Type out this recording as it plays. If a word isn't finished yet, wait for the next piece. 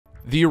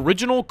The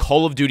original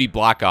Call of Duty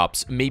Black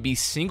Ops may be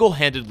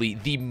single-handedly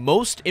the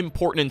most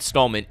important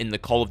installment in the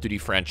Call of Duty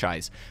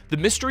franchise. The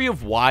mystery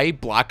of why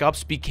Black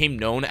Ops became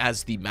known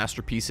as the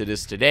masterpiece it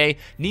is today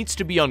needs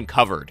to be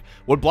uncovered.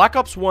 What Black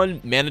Ops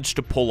 1 managed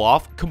to pull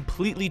off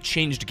completely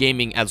changed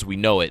gaming as we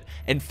know it,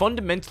 and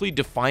fundamentally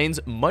defines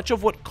much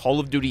of what Call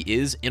of Duty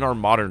is in our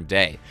modern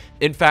day.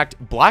 In fact,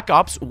 Black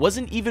Ops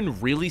wasn't even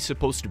really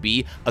supposed to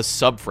be a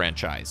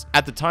sub-franchise.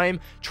 At the time,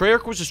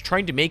 Treyarch was just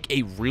trying to make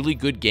a really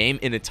good game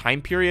in a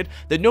time period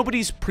that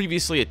nobody's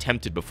previously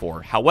attempted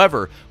before.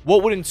 However,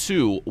 what would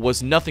ensue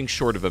was nothing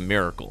short of a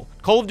miracle.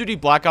 Call of Duty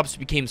Black Ops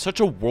became such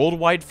a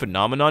worldwide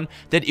phenomenon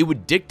that it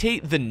would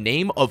dictate the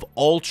name of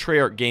all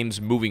Treyarch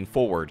games moving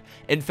forward.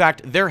 In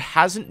fact, there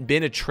hasn't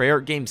been a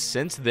Treyarch game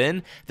since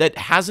then that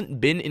hasn't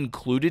been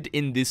included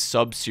in this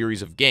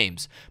sub-series of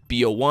games.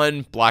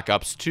 BO1, Black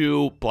Ops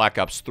 2, Black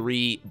Ops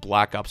 3,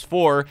 Black Ops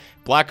 4,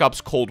 Black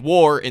Ops Cold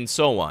War, and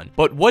so on.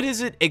 But what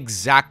is it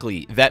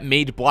exactly that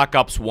made Black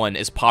Ops 1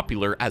 as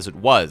popular as it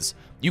was?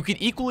 You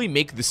could equally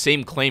make the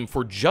same claim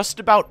for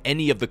just about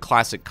any of the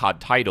classic COD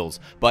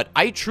titles, but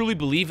I truly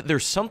believe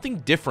there's something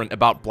different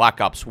about Black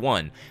Ops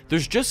 1.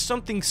 There's just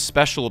something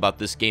special about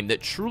this game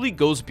that truly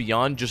goes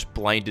beyond just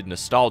blinded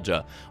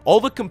nostalgia. All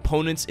the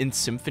components in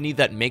Symphony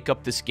that make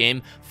up this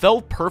game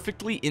fell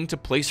perfectly into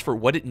place for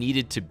what it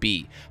needed to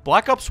be.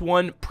 Black Ops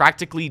 1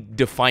 practically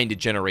defined a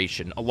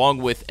generation. Along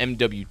with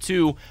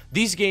MW2,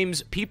 these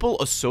games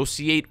people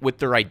associate with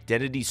their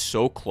identity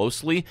so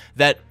closely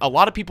that a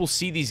lot of people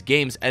see these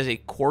games as a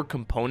core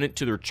component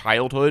to their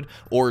childhood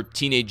or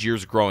teenage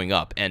years growing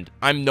up, and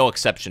I'm no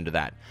exception to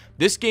that.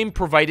 This game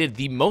provided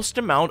the most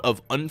amount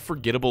of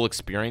unforgettable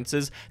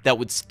experiences that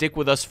would stick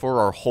with us for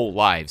our whole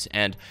lives,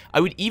 and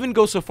I would even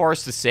go so far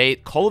as to say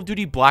Call of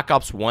Duty Black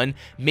Ops 1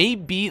 may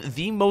be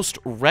the most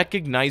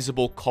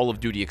recognizable Call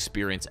of Duty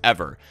experience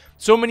ever.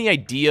 So many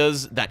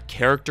ideas that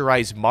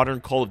characterize modern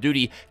Call of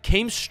Duty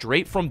came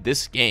straight from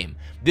this game.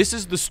 This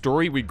is the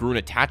story we grew an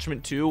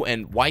attachment to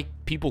and why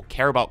people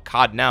care about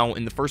COD now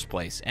in the first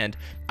place, and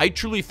I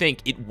truly think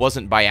it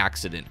wasn't by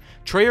accident.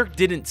 Treyarch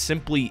didn't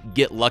simply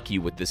get lucky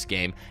with this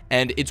game,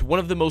 and it's one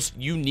of the most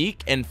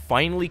unique and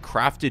finely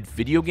crafted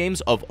video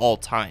games of all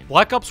time.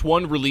 Black Ops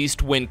 1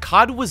 released when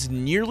COD was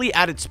nearly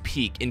at its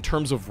peak in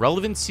terms of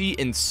relevancy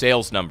and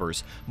sales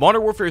numbers.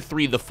 Modern Warfare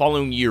 3 the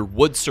following year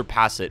would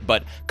surpass it,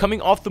 but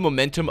coming off the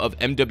momentum of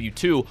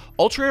MW2,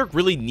 all Treyarch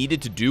really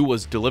needed to do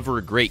was deliver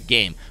a great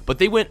game, but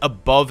they went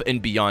above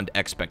and beyond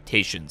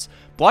expectations.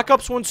 Black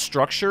Ops 1's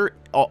structure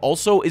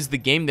also is the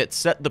game that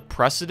set the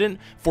precedent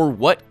for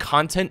what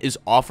content is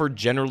offered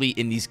generally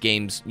in these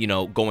games,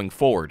 going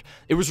forward.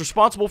 It was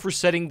responsible for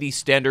setting the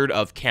standard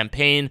of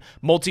campaign,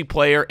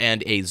 multiplayer,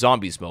 and a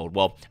zombies mode.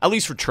 Well, at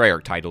least for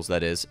Treyarch titles,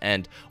 that is.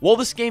 And while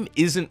this game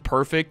isn't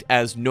perfect,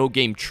 as no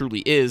game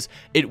truly is,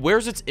 it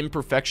wears its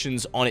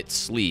imperfections on its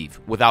sleeve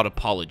without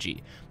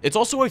apology. It's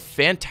also a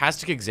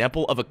fantastic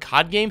example of a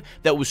COD game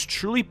that was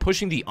truly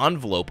pushing the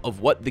envelope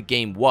of what the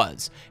game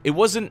was. It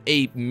wasn't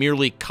a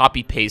merely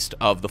copy-paste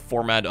of the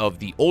format of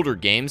the older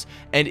games,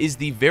 and is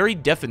the very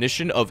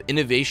definition of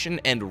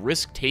innovation and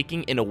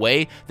risk-taking in a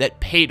way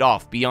that paid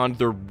off beyond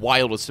their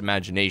wildest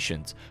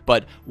imaginations.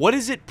 But what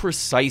is it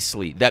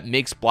precisely that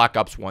makes Black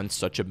Ops 1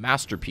 such a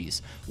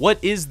masterpiece? What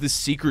is the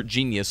secret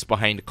genius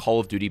behind Call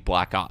of Duty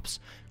Black Ops?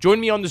 Join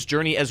me on this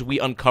journey as we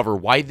uncover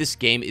why this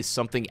game is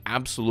something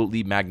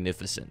absolutely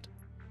magnificent.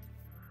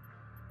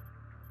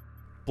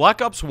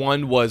 Black Ops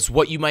 1 was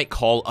what you might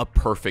call a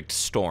perfect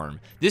storm.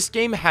 This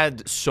game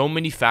had so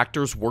many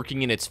factors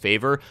working in its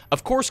favor.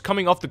 Of course,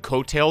 coming off the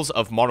coattails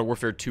of Modern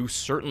Warfare 2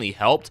 certainly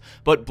helped,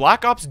 but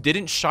Black Ops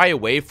didn't shy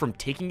away from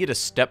taking it a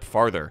step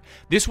farther.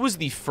 This was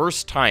the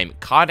first time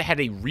COD had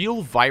a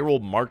real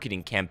viral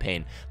marketing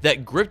campaign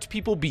that gripped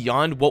people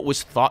beyond what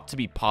was thought to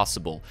be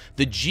possible: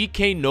 the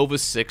GK Nova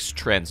 6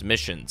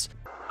 transmissions.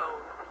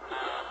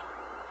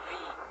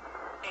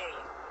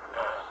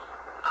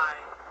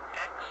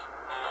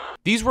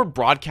 These were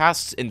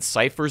broadcasts and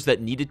ciphers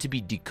that needed to be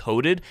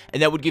decoded,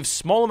 and that would give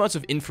small amounts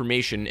of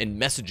information and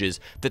messages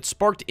that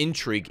sparked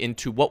intrigue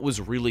into what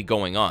was really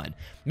going on.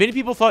 Many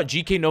people thought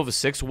GK Nova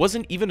 6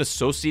 wasn't even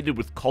associated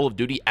with Call of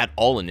Duty at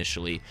all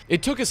initially.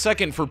 It took a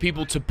second for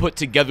people to put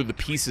together the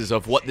pieces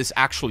of what this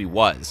actually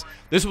was.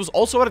 This was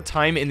also at a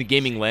time in the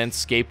gaming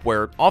landscape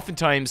where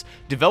oftentimes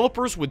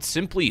developers would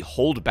simply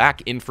hold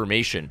back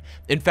information.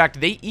 In fact,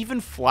 they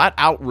even flat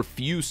out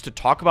refused to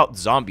talk about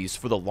zombies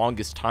for the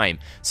longest time,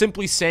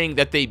 simply saying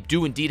that they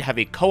do indeed have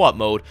a co-op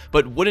mode,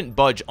 but wouldn't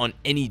budge on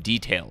any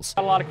details.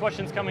 A lot of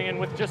questions coming in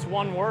with just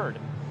one word: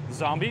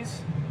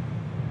 zombies.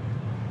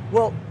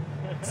 Well,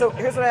 so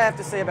here's what I have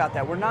to say about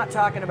that. We're not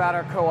talking about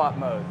our co-op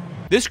mode.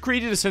 This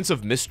created a sense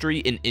of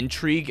mystery and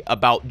intrigue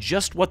about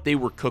just what they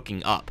were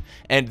cooking up,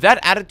 and that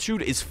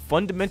attitude is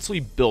fundamentally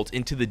built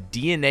into the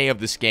DNA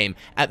of this game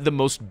at the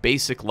most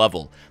basic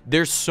level.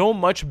 There's so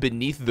much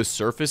beneath the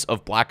surface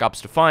of Black Ops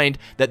to find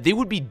that they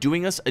would be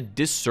doing us a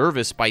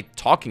disservice by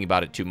talking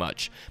about it too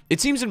much. It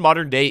seems in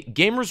modern day,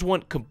 gamers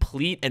want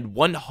complete and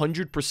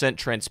 100%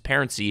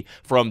 transparency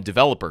from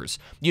developers.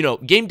 You know,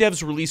 game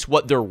devs release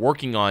what they're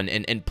working on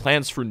and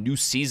plans for new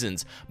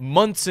seasons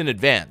months in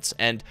advance,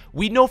 and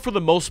we know for the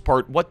most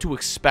part what to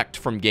expect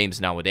from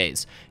games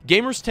nowadays.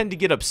 Gamers tend to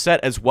get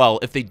upset as well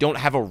if they don't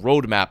have a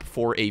roadmap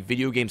for a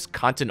video game's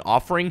content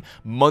offering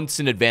months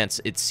in advance,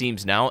 it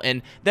seems now,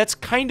 and that's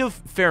kind of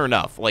fair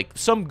enough. Like,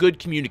 some good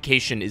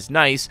communication is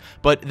nice,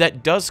 but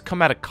that does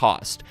come at a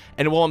cost.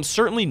 And while I'm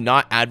certainly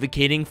not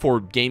advocating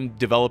for game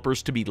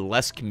developers to be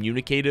less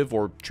communicative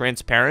or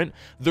transparent,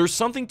 there's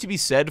something to be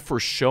said for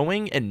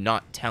showing and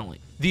not telling.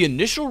 The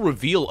initial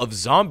reveal of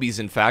zombies,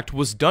 in fact,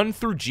 was done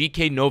through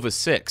GK Nova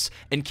 6,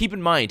 and keep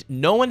in mind,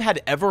 no one had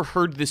ever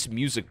heard this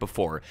music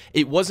before.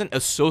 It wasn't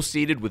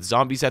associated with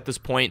zombies at this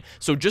point,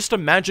 so just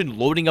imagine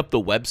loading up the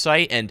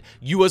website and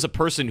you as a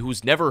person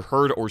who's never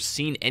heard or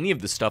seen any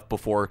of this stuff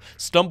before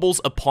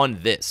stumbles upon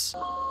this.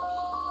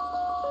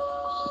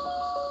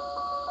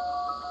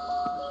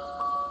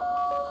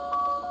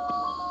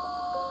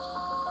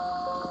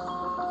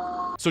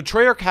 So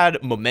Treyarch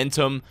had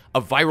momentum,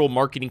 a viral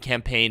marketing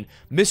campaign,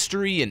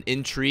 mystery and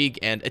intrigue,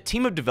 and a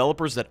team of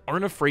developers that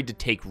aren't afraid to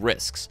take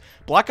risks.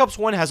 Black Ops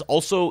 1 has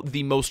also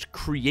the most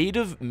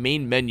creative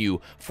main menu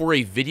for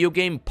a video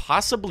game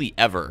possibly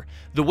ever.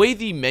 The way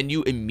the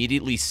menu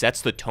immediately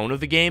sets the tone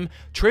of the game,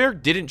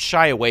 Treyarch didn't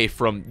shy away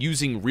from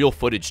using real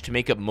footage to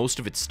make up most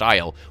of its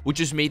style, which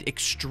is made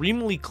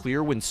extremely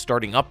clear when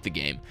starting up the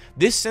game.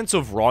 This sense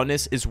of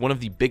rawness is one of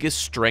the biggest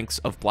strengths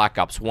of Black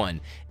Ops 1.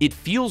 It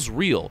feels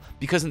real,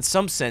 because in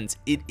some sense,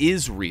 it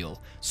is real.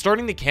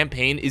 Starting the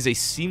campaign is a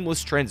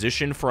seamless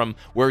transition from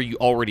where you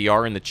already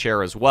are in the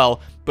chair as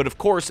well, but of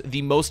course,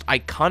 the most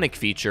iconic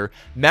feature,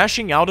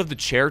 mashing out of the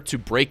chair to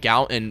break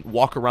out and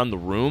walk around the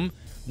room.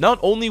 Not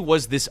only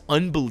was this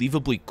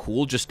unbelievably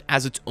cool just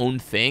as its own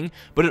thing,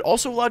 but it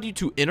also allowed you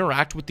to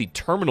interact with the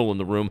terminal in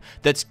the room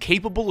that's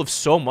capable of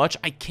so much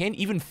I can't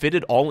even fit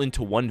it all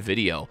into one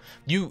video.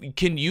 You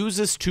can use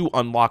this to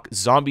unlock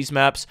zombies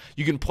maps,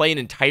 you can play an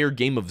entire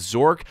game of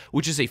Zork,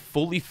 which is a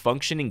fully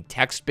functioning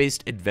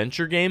text-based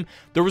adventure game.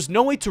 There was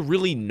no way to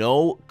really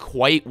know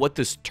quite what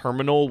this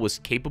terminal was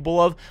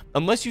capable of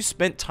unless you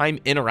spent time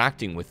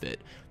interacting with it.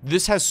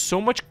 This has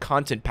so much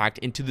content packed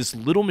into this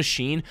little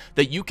machine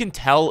that you can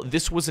tell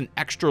this was an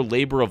extra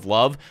labor of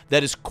love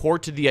that is core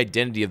to the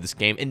identity of this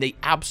game, and they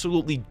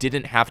absolutely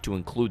didn't have to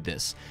include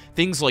this.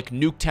 Things like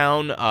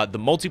Nuketown, the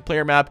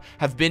multiplayer map,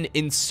 have been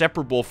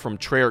inseparable from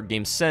Treyarch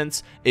games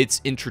since its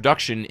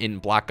introduction in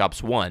Black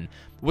Ops 1.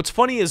 What's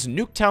funny is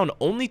Nuketown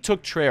only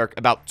took Treyarch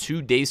about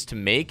 2 days to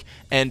make,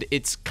 and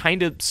it's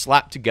kind of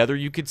slapped together,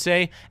 you could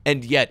say,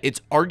 and yet it's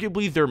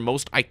arguably their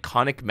most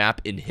iconic map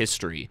in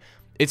history.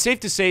 It's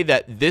safe to say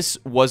that this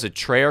was a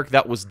Treyarch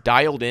that was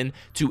dialed in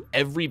to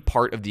every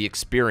part of the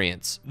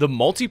experience. The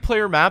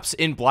multiplayer maps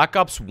in Black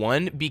Ops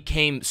 1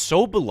 became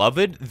so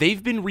beloved,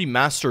 they've been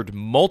remastered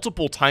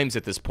multiple times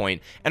at this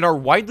point, and are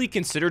widely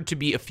considered to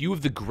be a few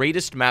of the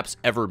greatest maps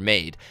ever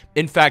made.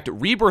 In fact,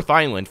 Rebirth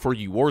Island, for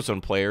you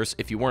Warzone players,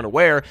 if you weren't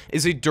aware,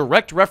 is a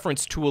direct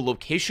reference to a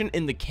location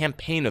in the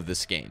campaign of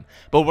this game.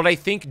 But what I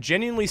think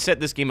genuinely set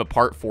this game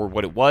apart for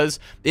what it was,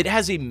 it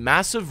has a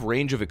massive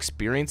range of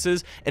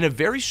experiences and a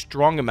very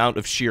strong amount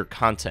of sheer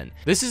content.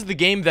 This is the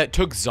game that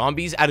took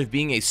zombies out of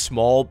being a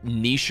small,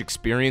 niche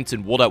experience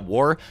in World at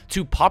War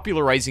to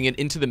popularizing it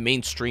into the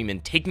mainstream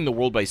and taking the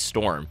world by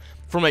storm.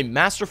 From a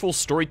masterful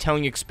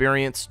storytelling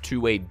experience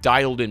to a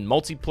dialed-in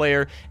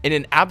multiplayer and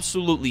an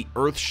absolutely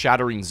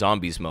earth-shattering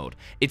zombies mode.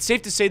 It's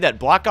safe to say that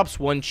Black Ops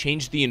 1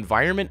 changed the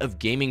environment of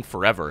gaming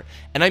forever,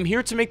 and I'm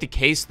here to make the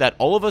case that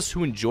all of us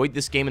who enjoyed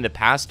this game in the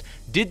past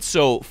did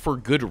so for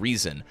good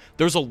reason.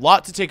 There's a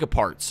lot to take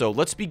apart, so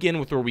let's begin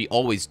with where we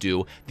always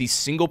do, the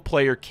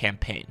single-player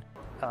campaign.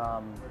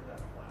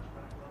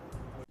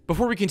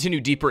 Before we continue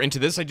deeper into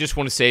this, I just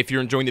want to say if you're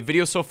enjoying the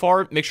video so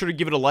far, make sure to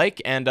give it a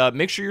like, and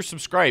make sure you're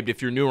subscribed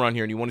if you're new around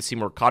here and you want to see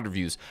more COD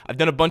reviews. I've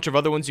done a bunch of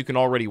other ones you can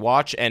already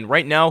watch, and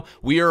right now,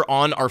 we are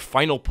on our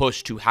final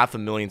push to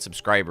 500,000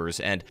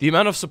 subscribers, and the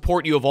amount of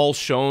support you have all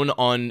shown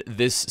on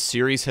this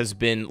series has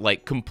been,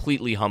 like,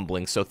 completely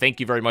humbling, so thank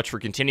you very much for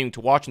continuing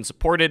to watch and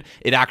support it.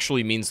 It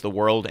actually means the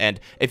world, and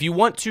if you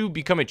want to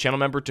become a channel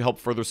member to help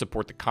further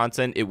support the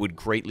content, it would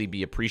greatly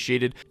be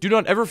appreciated. Do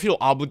not ever feel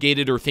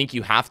obligated or think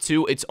you have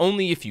to. It's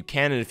only if you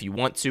can and if you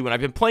want to, and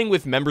I've been playing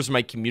with members of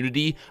my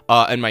community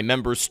and my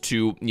members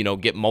to, you know,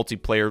 get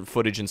multiplayer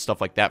footage and stuff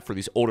like that for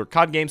these older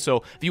COD games, so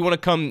if you want to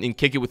come and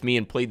kick it with me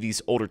and play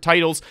these older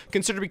titles,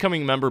 consider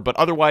becoming a member, but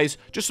otherwise,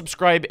 just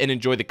subscribe and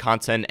enjoy the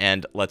content,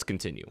 and let's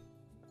continue.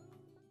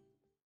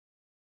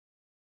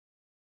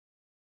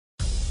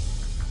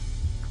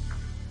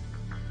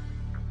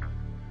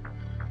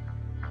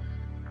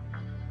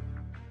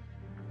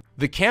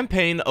 The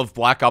campaign of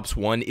Black Ops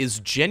 1 is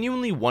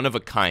genuinely one of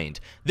a kind.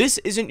 This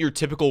isn't your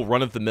typical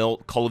run-of-the-mill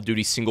Call of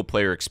Duty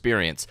single-player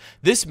experience.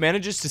 This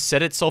manages to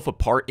set itself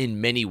apart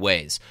in many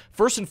ways.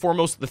 First and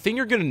foremost, the thing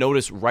you're going to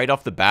notice right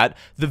off the bat,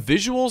 the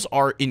visuals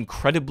are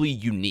incredibly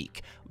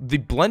unique. The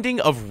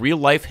blending of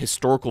real-life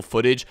historical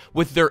footage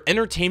with their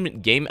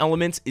entertainment game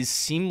elements is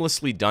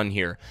seamlessly done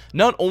here.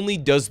 Not only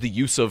does the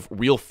use of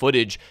real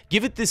footage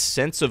give it this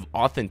sense of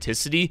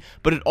authenticity,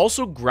 but it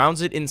also grounds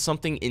it in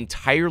something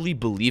entirely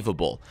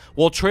believable.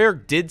 While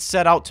Treyarch did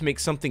set out to make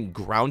something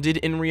grounded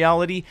in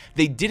reality,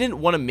 they didn't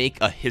want to make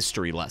a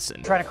history lesson.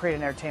 We're trying to create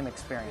an entertainment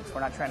experience.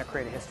 We're not trying to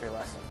create a history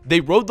lesson.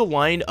 They rode the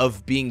line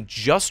of being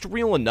just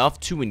real enough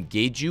to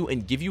engage you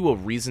and give you a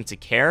reason to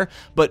care,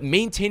 but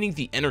maintaining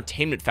the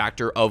entertainment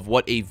factor of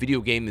what a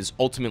video game is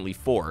ultimately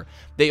for.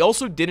 They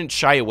also didn't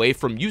shy away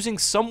from using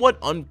somewhat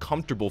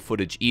uncomfortable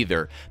footage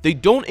either. They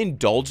don't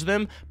indulge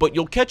them, but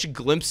you'll catch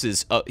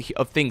glimpses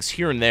of things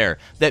here and there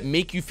that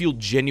make you feel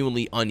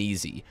genuinely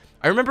uneasy.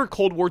 I remember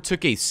Cold War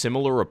took a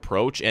similar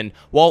approach, and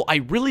while I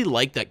really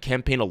liked that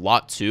campaign a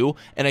lot too,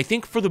 and I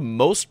think for the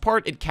most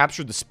part it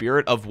captured the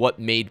spirit of what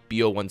made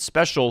BO1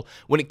 special,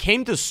 when it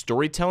came to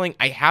storytelling,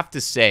 I have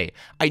to say,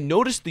 I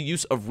noticed the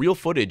use of real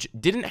footage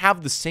didn't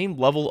have the same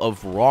level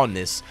of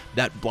rawness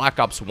that Black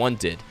Ops 1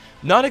 did.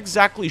 Not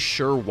exactly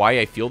sure why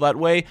I feel that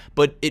way,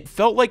 but it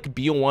felt like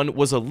BO1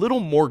 was a little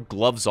more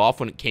gloves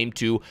off when it came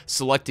to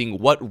selecting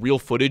what real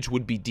footage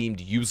would be deemed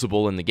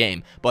usable in the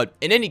game. But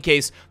in any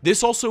case,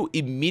 this also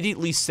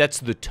immediately sets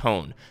the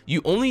tone.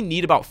 You only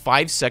need about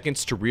 5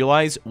 seconds to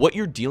realize what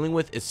you're dealing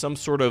with is some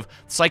sort of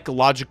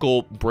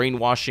psychological,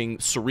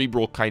 brainwashing,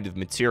 cerebral kind of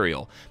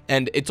material.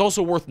 And it's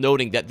also worth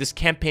noting that this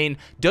campaign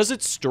does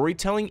its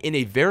storytelling in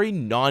a very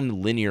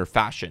non-linear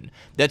fashion.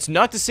 That's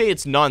not to say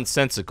it's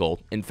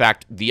nonsensical. In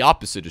fact, the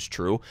opposite is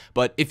true,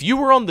 but if you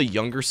were on the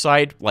younger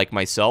side, like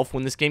myself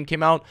when this game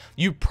came out,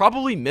 you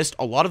probably missed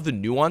a lot of the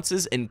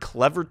nuances and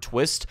clever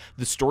twists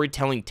the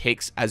storytelling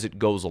takes as it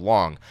goes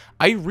along.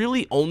 I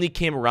really only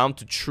came around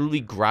to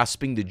truly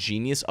grasping the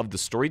genius of the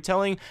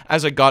storytelling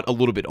as I got a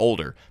little bit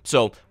older.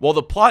 So, while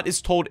the plot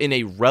is told in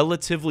a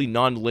relatively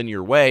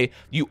non-linear way,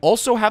 you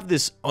also have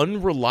this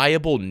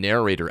unreliable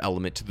narrator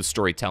element to the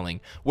storytelling,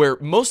 where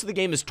most of the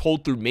game is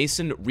told through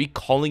Mason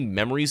recalling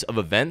memories of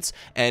events,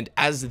 and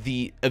as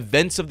the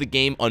events of the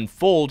game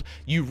unfold,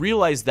 you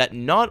realize that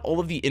not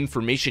all of the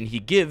information he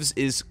gives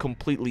is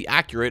completely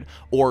accurate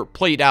or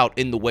played out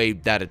in the way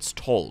that it's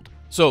told.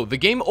 So, the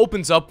game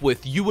opens up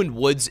with you and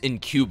Woods in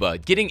Cuba,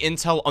 getting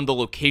intel on the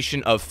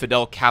location of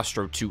Fidel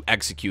Castro to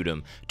execute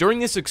him. During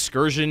this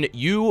excursion,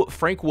 you,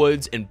 Frank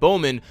Woods, and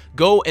Bowman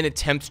go and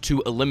attempt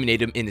to eliminate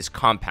him in his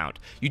compound.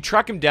 You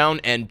track him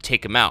down and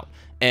take him out.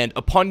 And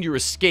upon your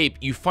escape,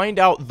 you find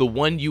out the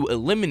one you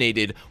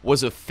eliminated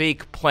was a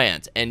fake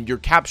plant, and you're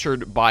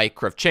captured by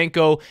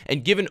Kravchenko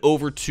and given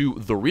over to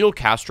the real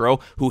Castro,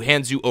 who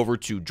hands you over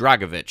to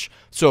Dragovich.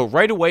 So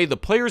right away, the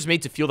player is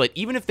made to feel that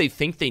even if they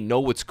think they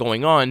know what's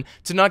going on,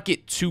 to not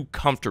get too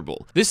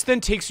comfortable. This then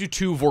takes you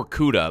to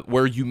Vorkuta,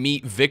 where you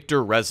meet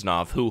Viktor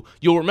Reznov, who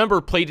you'll remember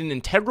played an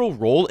integral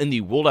role in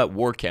the World at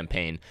War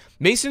campaign.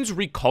 Mason's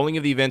recalling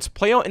of the events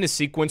play out in a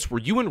sequence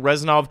where you and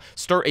Reznov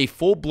start a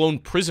full-blown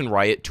prison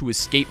riot to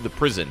escape the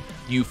prison.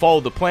 You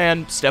follow the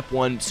plan, step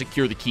 1,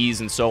 secure the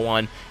keys, and so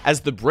on.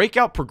 As the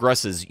breakout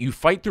progresses, you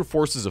fight through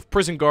forces of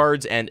prison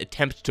guards and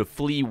attempt to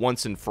flee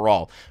once and for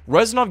all.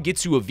 Reznov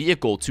gets you a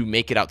vehicle to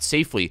make it out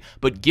safely,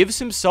 but gives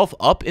himself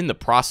up in the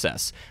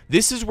process.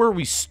 This is where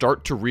we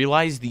start to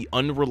realize the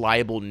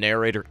unreliable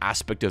narrator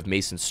aspect of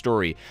Mason's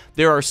story.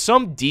 There are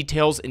some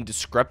details and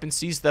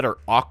discrepancies that are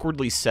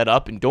awkwardly set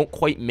up and don't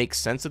quite make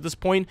sense at this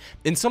point,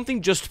 and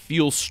something just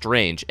feels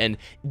strange, and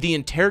the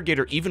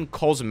interrogator even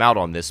calls him out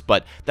on this,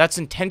 but that's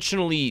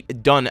intentionally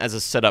done as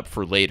a setup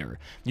for later.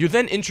 You're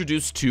then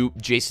introduced to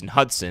Jason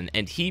Hudson,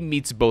 and he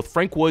meets both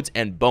Frank Woods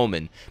and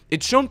Bowman.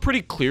 It's shown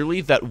pretty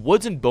clearly that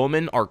Woods and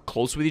Bowman are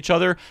close with each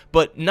other,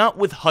 but not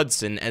with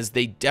Hudson, as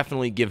they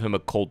definitely give him a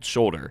cold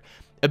shoulder.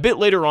 A bit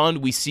later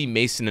on, we see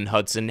Mason and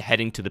Hudson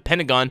heading to the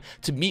Pentagon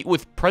to meet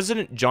with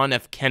President John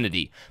F.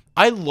 Kennedy.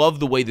 I love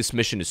the way this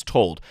mission is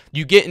told.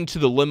 You get into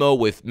the limo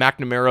with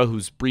McNamara,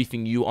 who's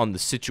briefing you on the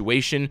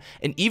situation,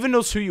 and even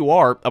knows who you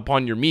are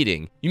upon your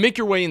meeting. You make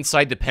your way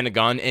inside the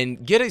Pentagon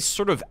and get a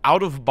sort of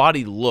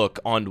out-of-body look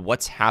on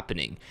what's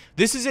happening.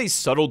 This is a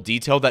subtle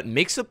detail that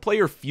makes a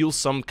player feel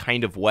some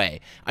kind of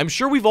way. I'm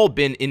sure we've all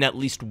been in at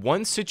least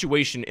one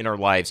situation in our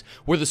lives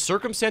where the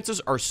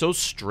circumstances are so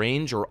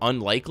strange or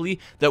unlikely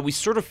that we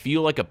sort of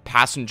feel like a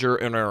passenger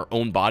in our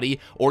own body,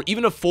 or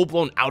even a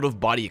full-blown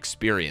out-of-body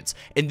experience.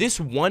 And this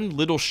one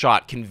little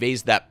shot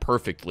conveys that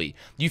perfectly.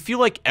 You feel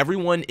like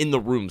everyone in the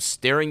room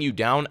staring you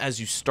down as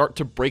you start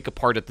to break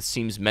apart at the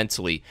seams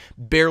mentally,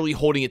 barely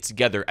holding it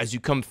together as you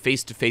come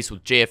face to face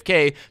with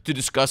JFK to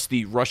discuss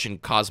the Russian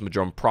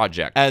Cosmodrome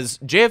project. As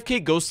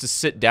JFK goes to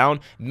sit down,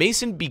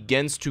 Mason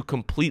begins to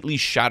completely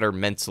shatter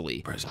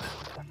mentally. President,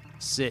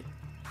 Sit.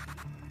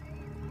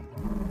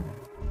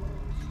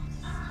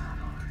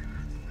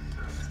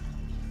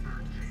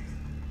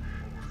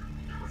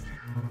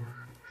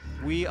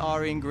 We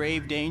are in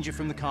grave danger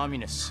from the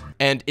communists.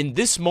 And in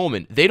this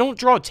moment, they don't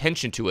draw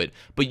attention to it,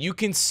 but you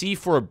can see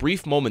for a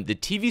brief moment the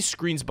TV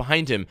screens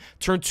behind him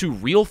turn to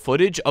real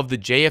footage of the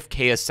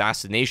JFK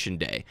assassination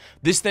day.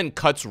 This then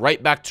cuts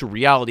right back to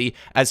reality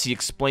as he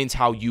explains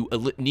how you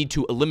need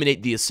to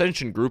eliminate the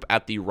Ascension group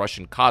at the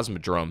Russian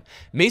Cosmodrome.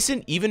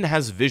 Mason even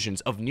has visions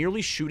of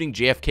nearly shooting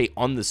JFK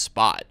on the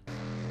spot.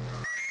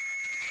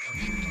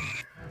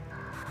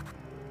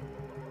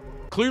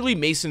 Clearly,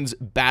 Mason's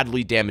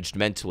badly damaged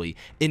mentally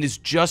and is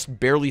just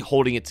barely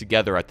holding it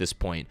together at this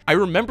point. I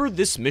remember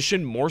this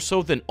mission more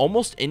so than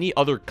almost any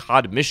other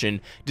COD mission,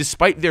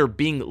 despite there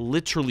being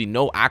literally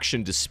no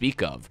action to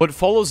speak of. What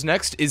follows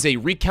next is a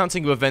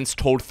recounting of events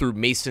told through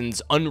Mason's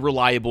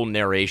unreliable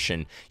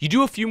narration. You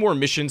do a few more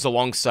missions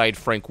alongside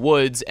Frank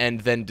Woods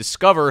and then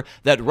discover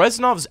that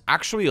Reznov's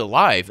actually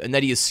alive and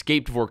that he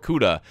escaped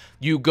Vorkuta.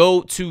 You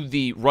go to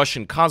the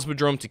Russian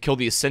Cosmodrome to kill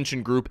the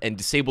Ascension group and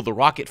disable the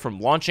rocket from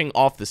launching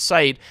off the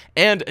site,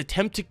 and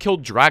attempt to kill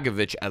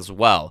Dragovich as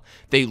well.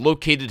 They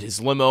located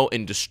his limo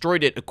and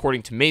destroyed it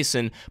according to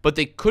Mason, but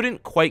they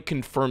couldn't quite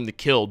confirm the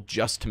kill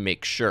just to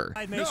make sure.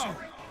 No,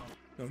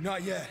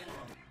 not yet.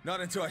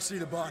 Not until I see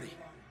the body.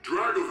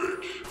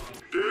 Dragovich,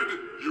 did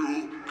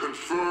you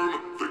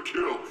confirm the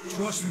kill?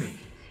 Trust me.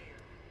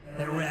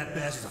 That rat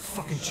bastard's a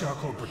fucking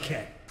charcoal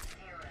briquette.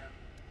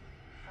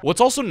 What's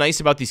also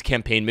nice about these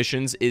campaign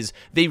missions is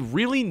they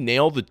really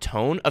nail the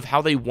tone of how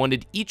they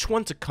wanted each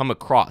one to come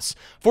across.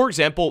 For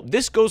example,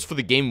 this goes for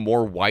the game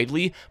more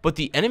widely, but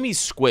the enemy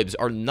squibs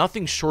are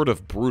nothing short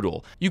of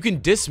brutal. You can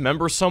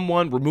dismember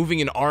someone, removing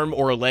an arm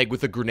or a leg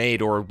with a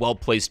grenade or a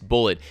well-placed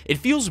bullet. It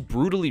feels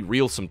brutally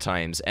real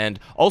sometimes,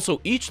 and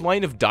also each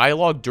line of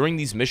dialogue during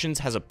these missions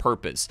has a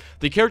purpose.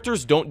 The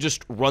characters don't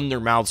just run their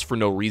mouths for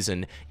no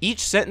reason. Each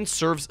sentence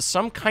serves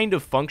some kind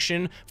of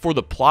function for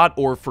the plot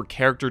or for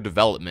character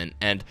development,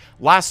 and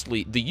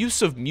lastly, the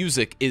use of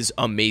music is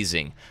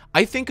amazing.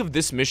 I think of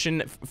this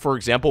mission, for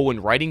example,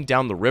 when riding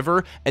down the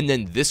river, and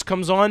then this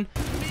comes on.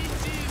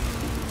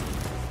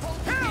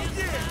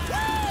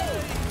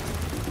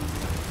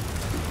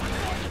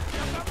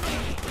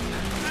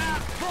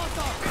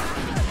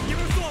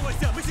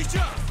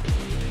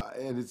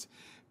 And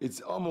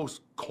it's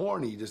almost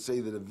corny to say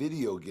that a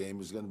video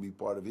game is going to be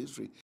part of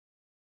history.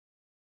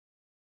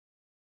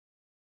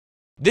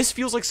 This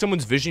feels like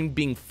someone's vision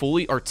being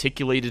fully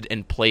articulated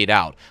and played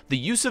out. The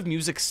use of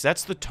music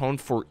sets the tone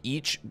for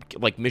each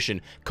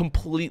mission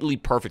completely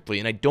perfectly,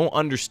 and I don't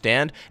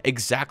understand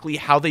exactly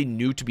how they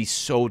knew to be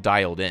so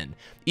dialed in.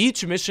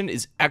 Each mission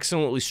is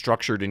excellently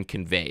structured and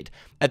conveyed.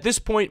 At this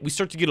point, we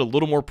start to get a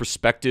little more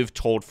perspective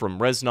told from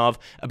Reznov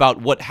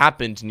about what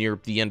happened near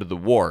the end of the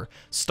war.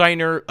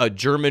 Steiner, a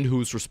German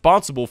who's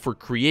responsible for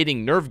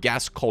creating nerve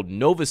gas called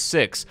Nova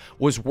 6,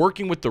 was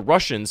working with the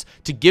Russians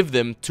to give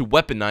them to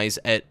weaponize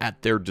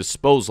at their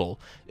disposal.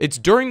 It's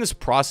during this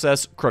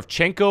process,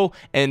 Kravchenko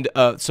and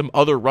some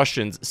other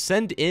Russians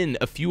send in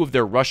a few of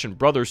their Russian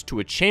brothers to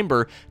a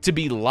chamber to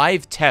be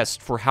live tests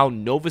for how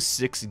Nova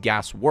 6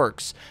 gas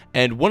works,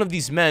 and one of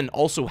these men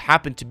also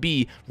happened to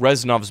be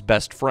Reznov's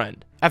best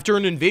friend. After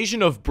an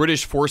invasion of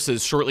British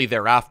forces shortly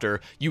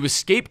thereafter, you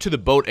escape to the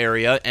boat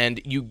area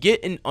and you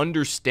get an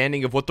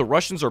understanding of what the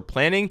Russians are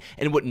planning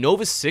and what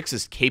Nova 6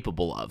 is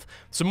capable of.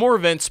 Some more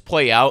events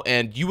play out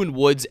and you and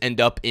Woods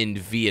end up in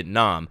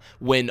Vietnam,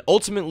 when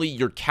ultimately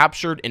you're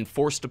captured and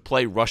forced to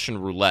play Russian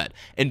roulette,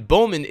 and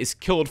Bowman is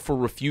killed for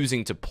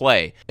refusing to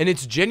play. And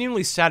it's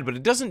genuinely sad, but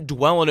it doesn't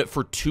dwell on it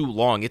for too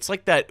long. It's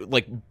like that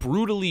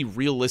brutally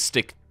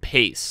realistic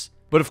pace.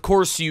 But of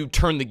course, you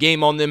turn the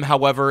game on them,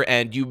 however,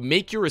 and you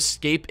make your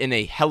escape in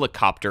a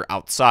helicopter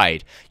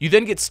outside. You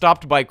then get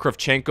stopped by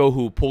Kravchenko,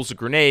 who pulls a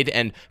grenade,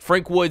 and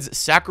Frank Woods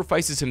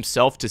sacrifices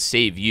himself to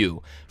save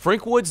you.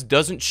 Frank Woods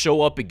doesn't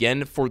show up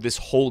again for this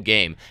whole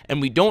game, and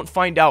we don't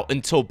find out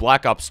until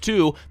Black Ops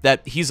 2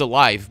 that he's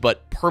alive,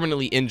 but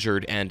permanently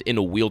injured and in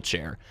a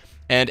wheelchair.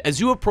 And as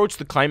you approach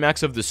the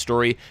climax of the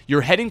story,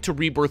 you're heading to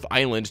Rebirth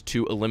Island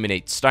to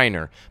eliminate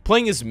Steiner.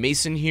 Playing as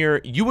Mason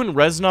here, you and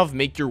Reznov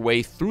make your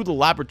way through the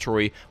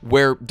laboratory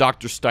where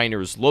Dr.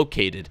 Steiner is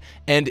located.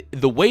 And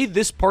the way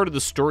this part of the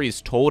story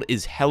is told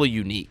is hella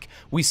unique.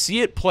 We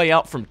see it play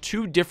out from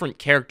two different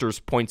characters'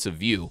 points of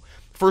view.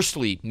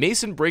 Firstly,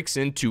 Mason breaks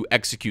in to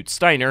execute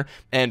Steiner,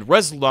 and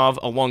Reznov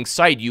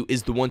alongside you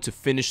is the one to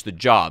finish the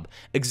job,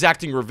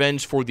 exacting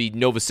revenge for the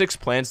Nova 6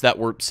 plans that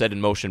were set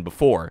in motion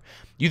before.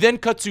 You then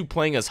cut to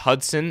playing as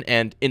Hudson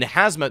and in a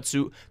hazmat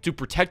suit to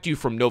protect you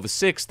from Nova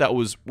 6 that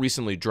was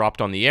recently dropped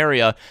on the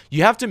area.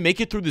 You have to make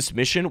it through this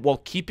mission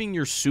while keeping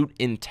your suit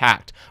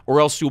intact,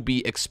 or else you'll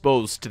be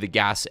exposed to the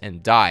gas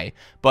and die.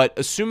 But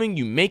assuming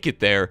you make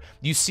it there,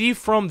 you see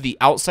from the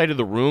outside of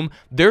the room,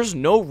 there's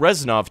no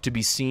Reznov to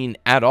be seen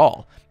at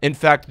all. In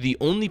fact, the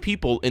only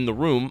people in the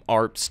room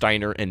are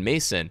Steiner and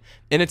Mason,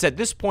 and it's at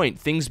this point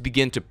things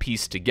begin to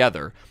piece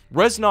together.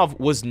 Reznov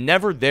was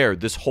never there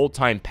this whole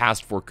time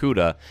past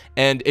Vorkuta,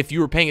 and if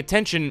you were paying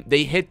attention,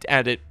 they hit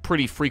at it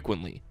pretty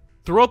frequently.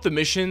 Throughout the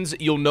missions,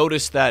 you'll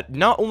notice that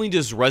not only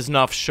does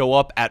Reznov show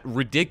up at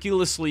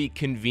ridiculously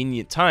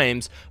convenient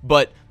times,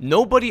 but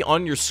nobody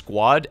on your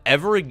squad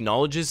ever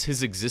acknowledges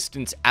his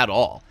existence at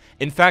all.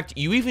 In fact,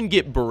 you even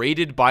get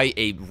berated by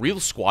a real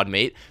squad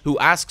mate who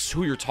asks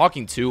who you're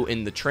talking to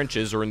in the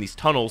trenches or in these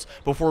tunnels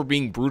before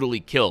being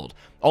brutally killed.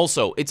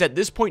 Also, it's at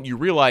this point you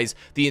realize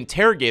the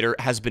interrogator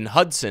has been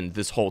Hudson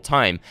this whole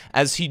time,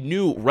 as he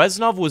knew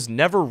Reznov was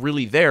never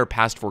really there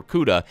past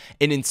Vorkuta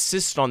and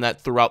insists on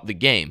that throughout the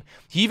game.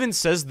 He even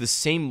says the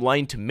same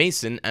line to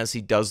Mason as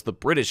he does the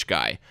British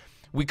guy.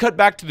 We cut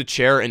back to the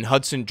chair and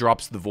Hudson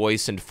drops the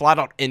voice and flat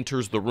out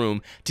enters the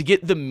room to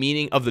get the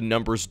meaning of the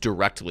numbers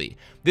directly.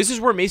 This is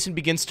where Mason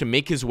begins to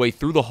make his way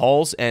through the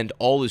halls and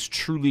all is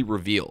truly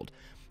revealed.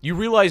 You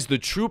realize the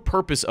true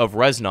purpose of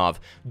Reznov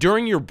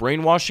during your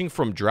brainwashing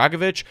from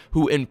Dragovich,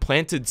 who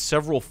implanted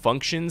several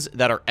functions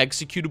that are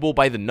executable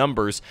by the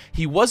numbers.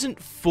 He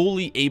wasn't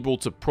fully able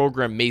to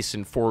program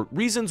Mason for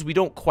reasons we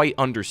don't quite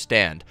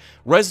understand.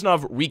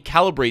 Reznov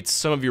recalibrates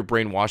some of your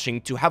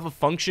brainwashing to have a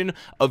function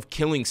of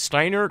killing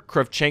Steiner,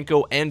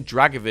 Kravchenko, and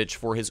Dragovich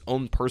for his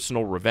own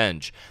personal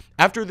revenge.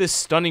 After this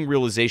stunning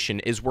realization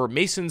is where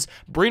Mason's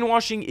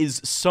brainwashing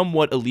is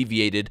somewhat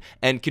alleviated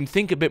and can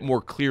think a bit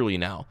more clearly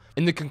now.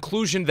 And the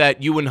conclusion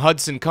that you and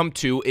Hudson come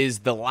to is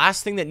the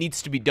last thing that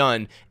needs to be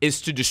done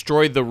is to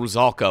destroy the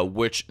Rusalka,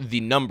 which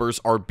the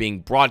numbers are being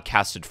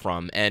broadcasted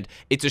from, and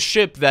it's a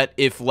ship that,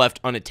 if left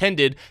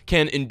unattended,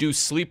 can induce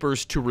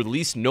sleepers to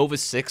release Nova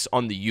 6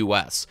 on the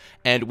US.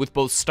 And with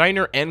both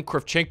Steiner and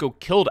Kravchenko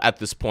killed at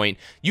this point,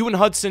 you and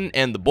Hudson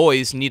and the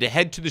boys need to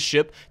head to the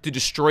ship to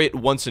destroy it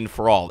once and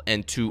for all,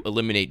 and to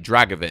eliminate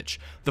Dragovich.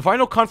 The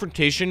final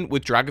confrontation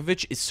with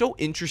Dragovich is so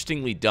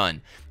interestingly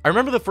done. I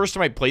remember the first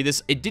time I played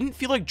this, it didn't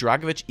feel like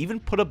Dragovich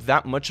even put up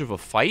that much of a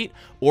fight,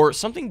 or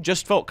something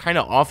just felt kind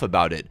of off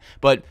about it.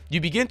 But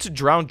you begin to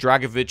drown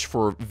Dragovich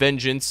for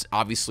vengeance,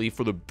 obviously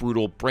for the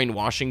brutal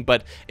brainwashing,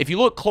 but if you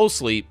look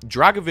closely,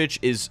 Dragovich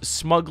is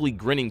smugly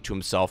grinning to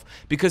himself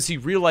because he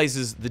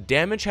realizes the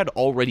damage had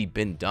already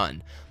been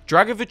done.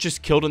 Dragovich is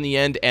killed in the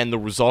end and the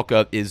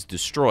Rusalka is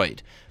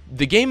destroyed.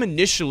 The game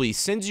initially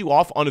sends you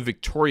off on a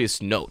victorious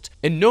note,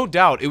 and no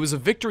doubt it was a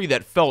victory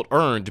that felt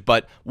earned,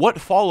 but what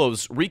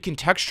follows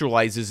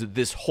recontextualizes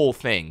this whole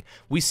thing.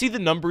 We see the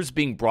numbers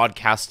being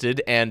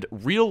broadcasted and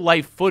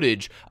real-life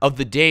footage of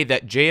the day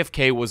that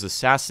JFK was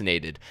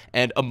assassinated,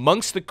 and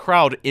amongst the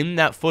crowd in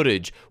that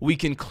footage, we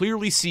can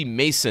clearly see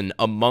Mason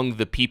among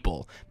the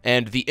people,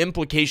 and the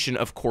implication,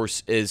 of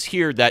course, is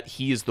here that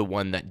he is the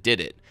one that did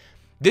it.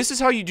 This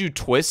is how you do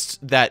twists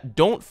that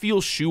don't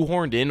feel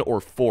shoehorned in or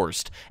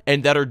forced,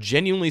 and that are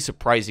genuinely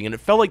surprising, and it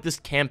felt like this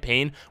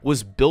campaign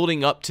was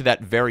building up to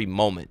that very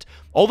moment.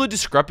 All the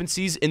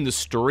discrepancies in the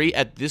story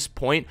at this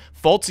point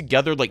fall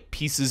together like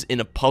pieces in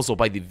a puzzle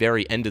by the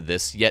very end of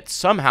this, yet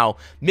somehow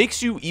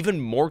makes you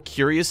even more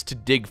curious to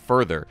dig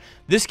further.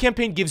 This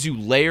campaign gives you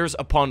layers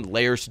upon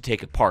layers to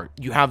take apart.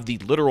 You have the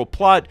literal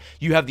plot,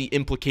 you have the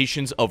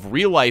implications of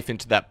real life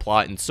into that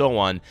plot, and so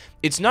on.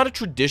 It's not a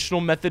traditional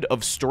method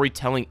of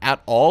storytelling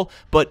at all,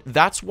 but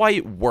that's why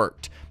it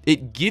worked.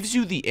 It gives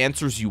you the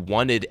answers you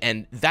wanted,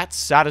 and that's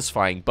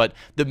satisfying, but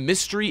the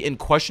mystery and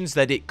questions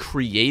that it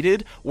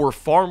created were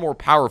far more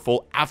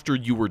powerful after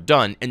you were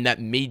done, and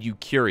that made you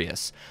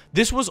curious.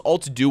 This was all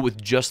to do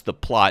with just the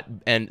plot,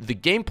 and the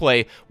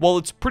gameplay, while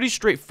it's pretty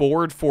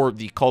straightforward for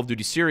the Call of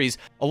Duty series,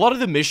 a lot of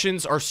the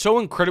missions are so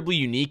incredibly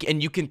unique,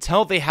 and you can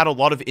tell they had a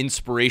lot of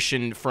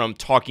inspiration from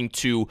talking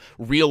to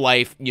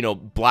real-life,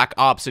 Black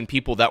Ops and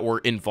people that were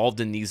involved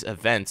in these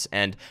events,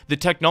 and the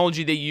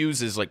technology they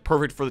use is,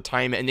 perfect for the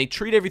time, and they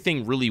treat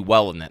everything really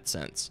well in that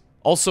sense.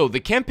 Also, the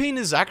campaign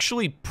is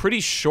actually pretty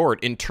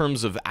short in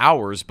terms of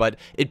hours, but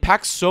it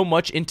packs so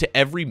much into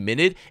every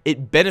minute,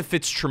 it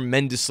benefits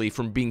tremendously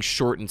from being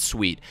short and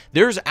sweet.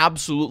 There's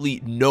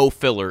absolutely no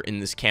filler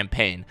in this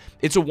campaign.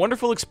 It's a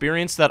wonderful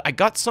experience that I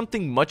got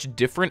something much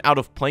different out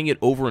of playing it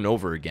over and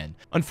over again.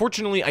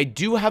 Unfortunately, I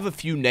do have a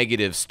few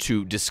negatives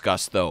to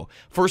discuss though.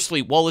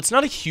 Firstly, while it's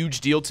not a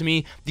huge deal to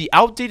me, the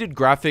outdated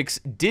graphics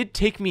did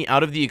take me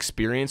out of the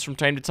experience from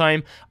time to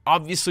time.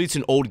 Obviously, it's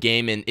an old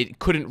game and it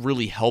couldn't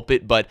really help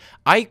it, but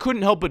I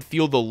couldn't help but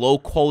feel the low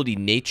quality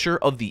nature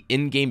of the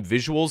in-game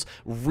visuals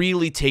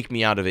really take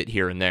me out of it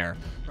here and there.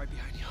 Right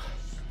behind you.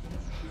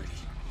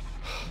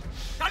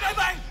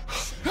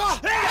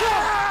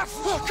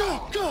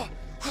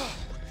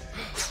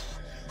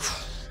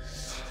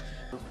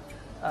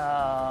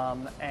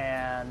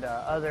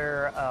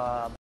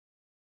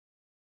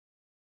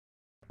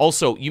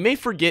 Also, you may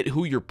forget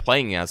who you're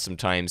playing as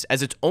sometimes,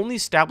 as it's only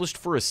established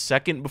for a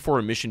second before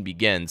a mission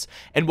begins,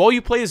 and while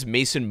you play as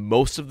Mason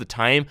most of the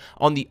time,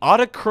 on the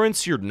odd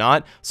occurrence you're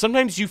not,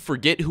 sometimes you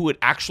forget who it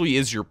actually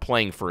is you're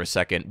playing for a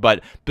second.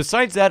 But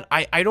besides that,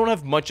 I don't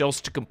have much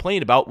else to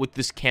complain about with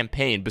this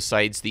campaign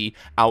besides the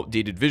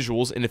outdated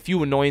visuals and a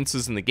few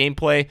annoyances in the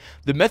gameplay.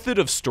 The method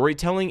of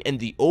storytelling and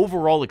the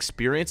overall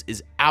experience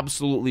is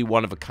absolutely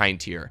one of a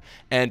kind here,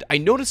 and I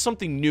notice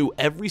something new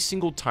every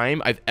single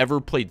time I've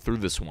ever played through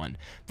this one.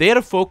 they had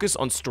a focus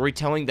on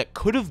storytelling that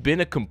could have been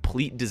a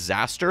complete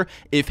disaster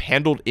if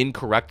handled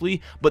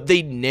incorrectly, but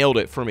they nailed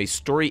it from a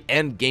story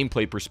and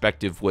gameplay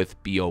perspective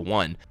with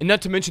BO1. And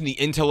not to mention the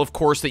intel, of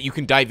course, that you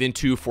can dive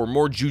into for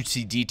more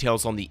juicy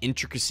details on the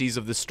intricacies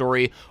of the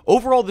story.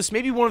 Overall, this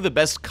may be one of the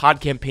best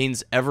COD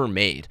campaigns ever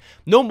made.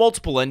 No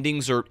multiple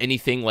endings or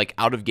anything like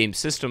out-of-game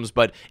systems,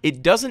 but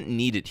it doesn't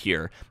need it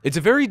here. It's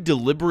a very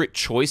deliberate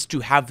choice to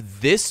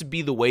have this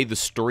be the way the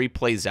story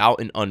plays out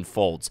and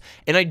unfolds,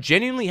 and I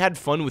genuinely had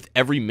fun with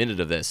every minute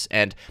of this,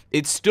 and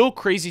it's still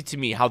crazy to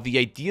me how the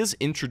ideas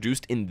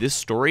introduced in this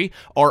story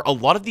are a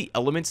lot of the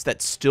elements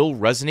that still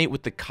resonate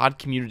with the COD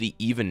community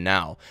even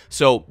now.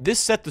 So this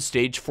set the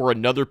stage for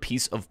another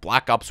piece of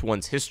Black Ops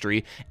 1's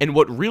history, and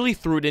what really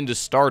threw it into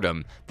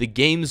stardom, the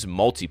game's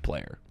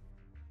multiplayer.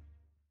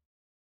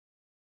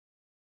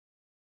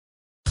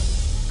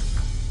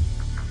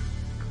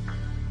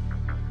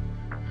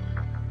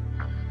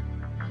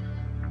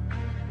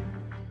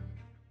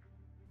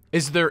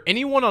 Is there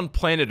anyone on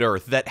planet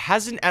Earth that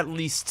hasn't at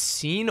least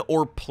seen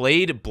or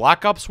played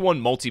Black Ops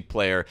 1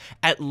 multiplayer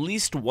at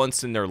least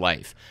once in their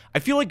life? I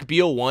feel like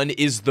BO1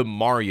 is the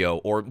Mario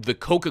or the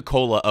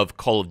Coca-Cola of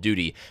Call of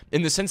Duty,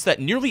 in the sense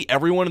that nearly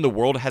everyone in the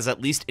world has at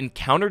least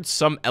encountered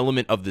some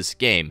element of this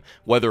game,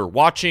 whether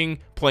watching,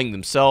 playing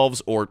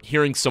themselves, or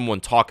hearing someone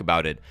talk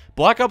about it.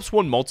 Black Ops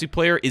 1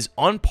 multiplayer is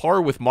on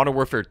par with Modern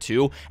Warfare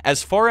 2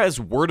 as far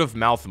as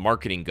word-of-mouth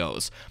marketing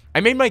goes. I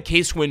made my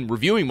case when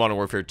reviewing Modern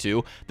Warfare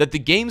 2 that the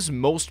game's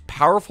most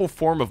powerful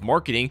form of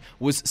marketing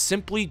was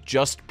simply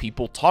just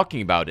people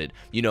talking about it.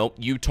 You know,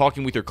 you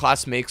talking with your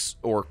classmates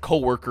or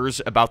coworkers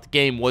about the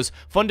game was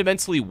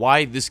fundamentally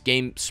why this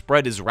game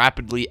spread as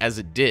rapidly as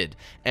it did.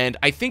 And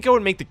I think I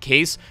would make the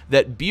case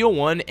that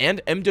BO1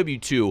 and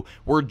MW2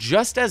 were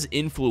just as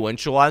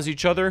influential as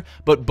each other,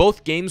 but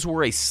both games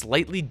were a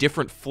slightly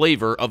different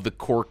flavor of the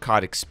core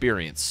COD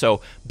experience. So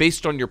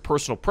based on your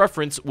personal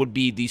preference would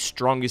be the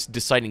strongest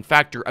deciding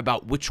factor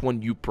about which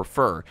one you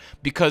prefer,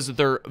 because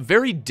they're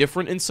very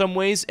different in some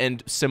ways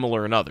and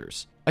similar in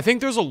others. I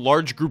think there's a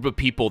large group of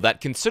people that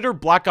consider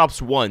Black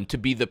Ops 1 to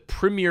be the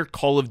premier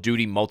Call of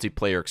Duty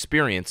multiplayer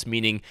experience,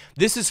 meaning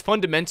this is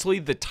fundamentally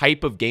the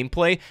type of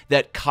gameplay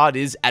that COD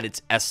is at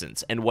its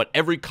essence, and what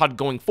every COD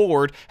going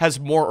forward has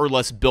more or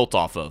less built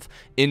off of.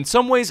 In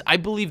some ways, I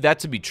believe that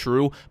to be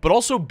true, but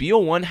also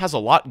BO1 has a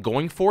lot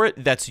going for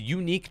it that's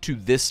unique to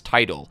this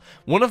title.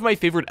 One of my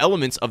favorite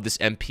elements of this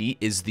MP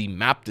is the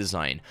map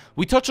design.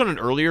 We touched on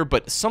it earlier,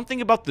 but something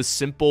about the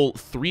simple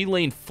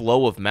 3-lane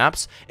flow of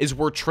maps is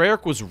where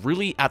Treyarch was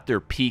really at their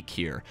peak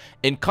here.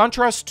 In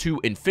contrast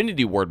to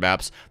Infinity Ward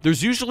maps,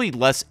 there's usually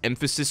less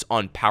emphasis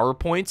on power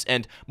points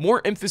and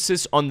more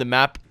emphasis on the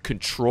map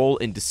control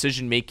and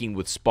decision making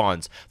with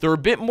spawns. They're a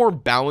bit more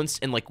balanced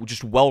and like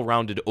just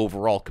well-rounded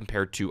overall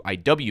compared to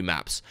IW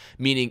maps,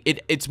 meaning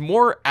it's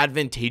more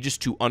advantageous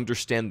to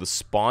understand the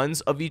spawns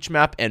of each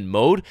map and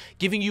mode,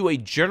 giving you a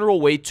general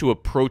way to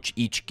approach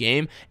each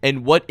game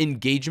and what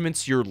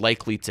engagements you're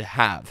likely to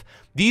have.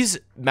 These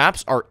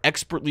maps are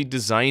expertly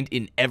designed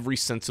in every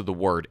sense of the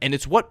word, and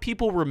it's what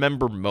people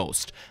remember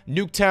most.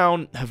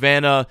 Nuketown,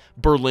 Havana,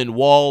 Berlin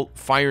Wall,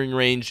 Firing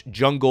Range,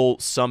 Jungle,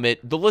 Summit,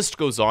 the list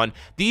goes on.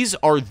 These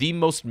are the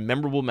most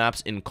memorable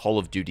maps in Call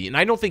of Duty, and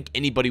I don't think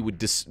anybody would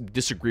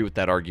disagree with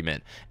that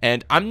argument.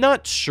 And I'm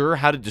not sure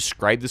how to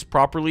describe this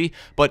properly,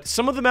 but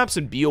some of the maps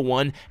in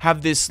BO1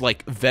 have this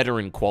like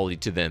veteran quality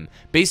to them.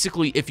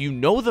 Basically, if you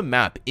know the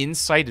map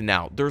inside and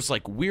out, there's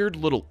like weird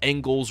little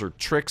angles or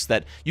tricks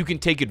that you can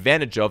take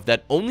advantage of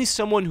that only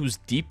someone who's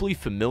deeply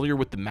familiar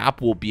with the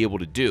map will be able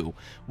to do.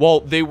 While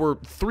they were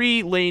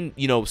 3-lane,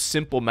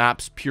 simple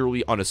maps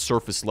purely on a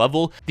surface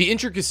level, the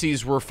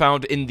intricacies were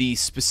found in the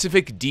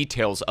specific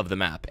details of the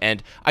map,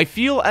 and I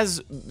feel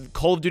as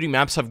Call of Duty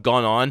maps have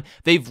gone on,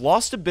 they've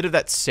lost a bit of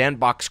that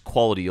sandbox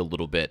quality a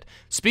little bit.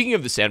 Speaking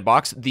of the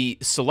sandbox, the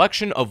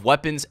selection of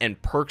weapons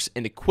and perks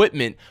and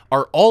equipment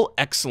are all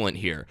excellent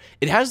here.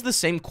 It has the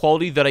same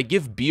quality that I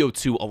give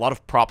BO2 a lot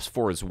of props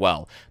for as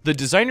well. The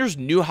designers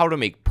knew how to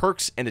make perks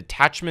and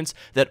attachments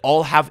that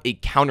all have a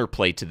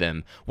counterplay to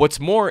them. What's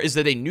more is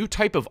that a new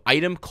type of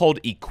item called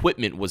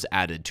equipment was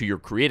added to your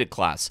created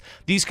class.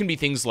 These can be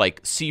things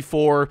like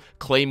C4,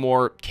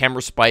 Claymore,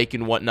 Camera Spike,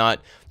 and whatnot.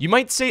 You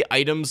might say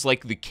items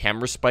like the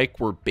Camera Spike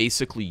were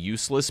basically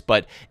useless,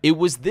 but it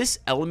was this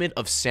element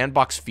of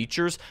sandbox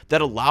features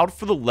that allowed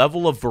for the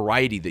level of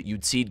variety that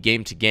you'd see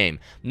game to game.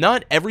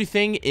 Not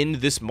everything in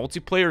this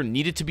multiplayer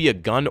needed to be a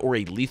gun or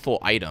a lethal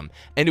item,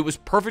 and it was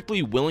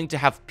perfectly willing to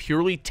have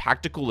purely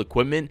tactical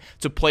equipment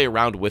to play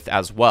around with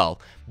as well.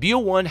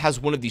 BO1 has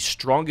one of the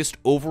strongest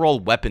overall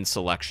weapon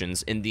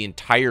selections in the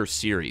entire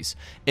series,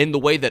 in the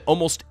way that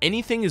almost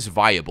anything is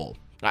viable.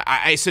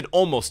 I said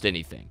almost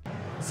anything.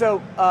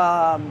 So,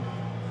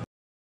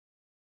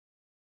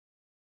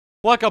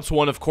 Black Ops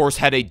 1, of course,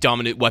 had a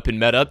dominant weapon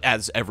meta,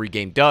 as every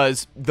game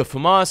does, the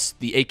FAMAS,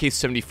 the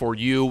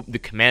AK-74U, the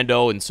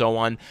Commando, and so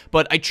on,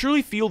 but I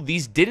truly feel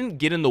these didn't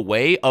get in the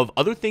way of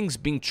other things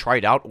being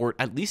tried out or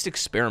at least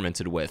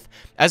experimented with.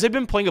 As I've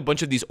been playing a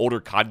bunch of these older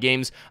COD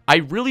games, I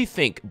really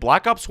think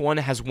Black Ops 1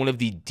 has one of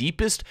the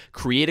deepest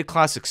creative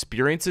class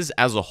experiences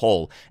as a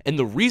whole, and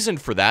the reason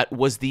for that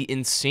was the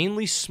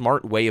insanely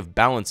smart way of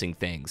balancing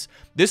things.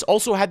 This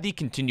also had the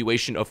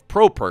continuation of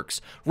pro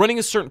perks. Running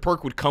a certain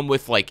perk would come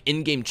with like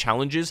in-game challenges,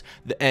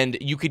 and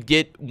you could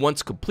get,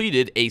 once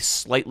completed, a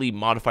slightly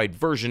modified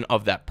version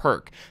of that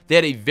perk. They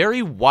had a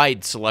very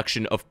wide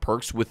selection of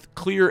perks with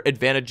clear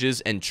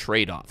advantages and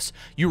trade-offs.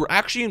 You were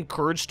actually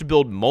encouraged to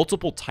build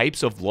multiple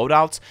types of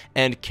loadouts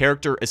and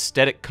character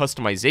aesthetic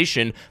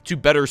customization to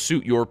better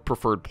suit your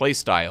preferred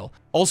playstyle.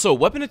 Also,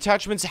 weapon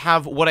attachments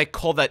have what I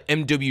call that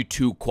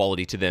MW2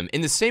 quality to them,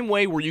 in the same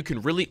way where you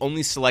can really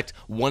only select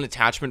one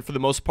attachment for the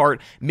most part,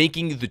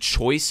 making the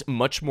choice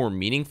much more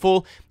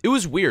meaningful. It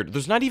was weird.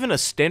 There's not even a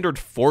standard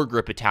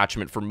foregrip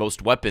attachment for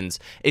most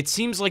weapons. It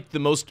seems like the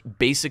most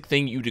basic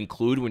thing you'd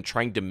include when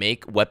trying to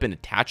make weapon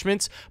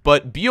attachments,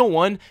 but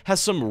BO1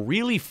 has some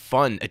really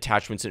fun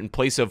attachments in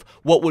place of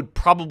what would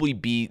probably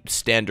be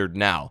standard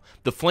now.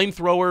 The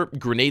flamethrower,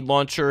 grenade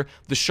launcher,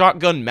 the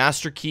shotgun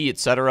master key,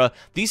 etc.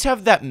 These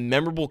have that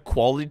memorable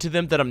quality to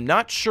them that I'm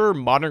not sure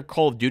modern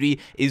Call of Duty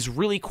is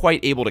really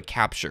quite able to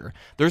capture.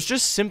 There's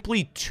just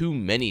simply too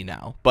many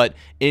now. But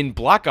in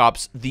Black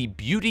Ops, the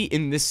beauty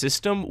in this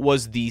system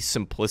was the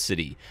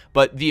simplicity,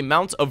 but the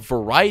amount of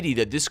variety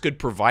that this could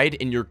provide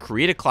in your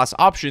creative class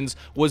options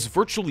was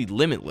virtually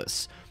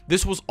limitless.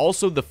 This was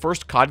also the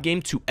first COD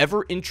game to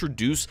ever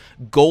introduce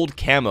gold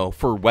camo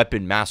for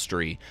weapon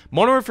mastery.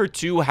 Modern Warfare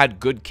 2 had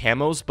good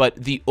camos, but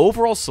the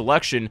overall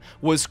selection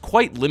was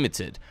quite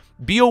limited.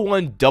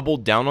 BO1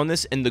 doubled down on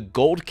this, and the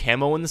gold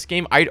camo in this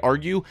game, I'd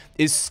argue,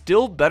 is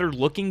still better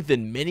looking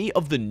than many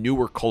of the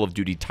newer Call of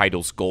Duty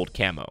titles' gold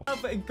camo.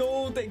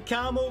 Gold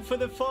camo for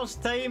the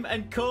first time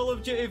in Call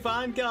of Duty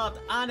Vanguard,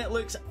 and it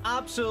looks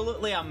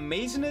absolutely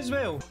amazing as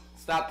well.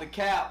 Stop the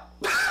cap.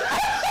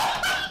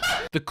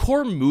 The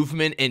core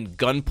movement and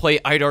gunplay,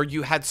 I'd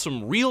argue, had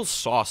some real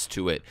sauce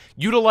to it.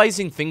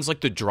 Utilizing things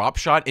like the drop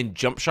shot and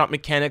jump shot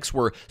mechanics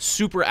were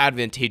super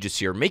advantageous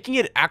here, making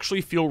it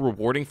actually feel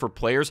rewarding for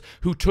players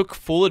who took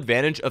full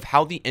advantage of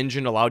how the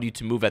engine allowed you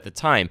to move at the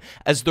time,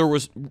 as there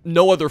was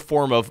no other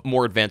form of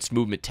more advanced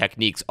movement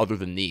techniques other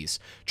than these.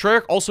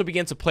 Treyarch also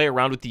began to play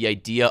around with the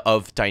idea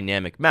of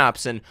dynamic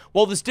maps, and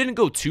while this didn't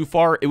go too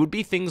far, it would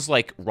be things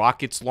like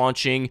rockets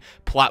launching,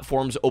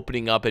 platforms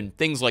opening up, and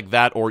things like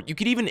that, or you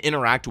could even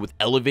interact with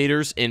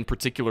elevators in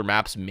particular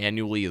maps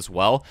manually as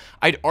well.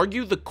 I'd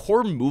argue the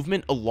core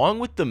movement along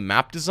with the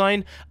map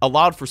design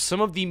allowed for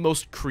some of the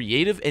most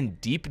creative and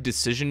deep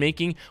decision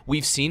making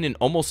we've seen in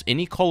almost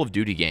any Call of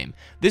Duty game.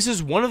 This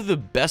is one of the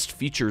best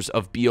features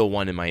of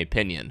BO1 in my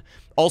opinion.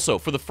 Also,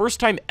 for the first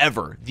time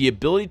ever, the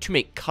ability to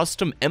make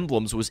custom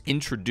emblems was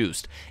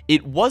introduced.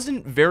 It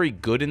wasn't very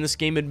good in this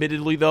game,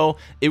 admittedly, though.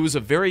 It was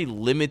a very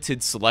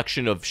limited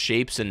selection of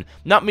shapes and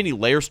not many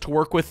layers to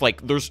work with.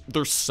 Like, there's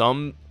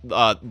some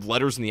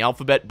letters in the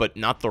alphabet, but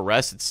not the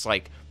rest. It's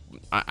like,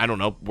 I don't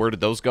know, where did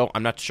those go?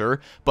 I'm not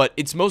sure. But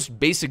its most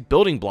basic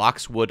building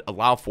blocks would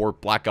allow for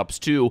Black Ops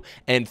 2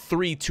 and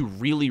 3 to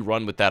really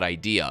run with that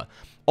idea.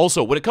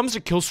 Also, when it comes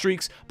to kill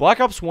streaks, Black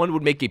Ops 1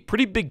 would make a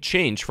pretty big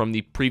change from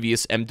the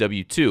previous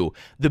MW2.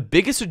 The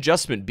biggest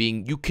adjustment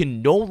being you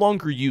can no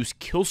longer use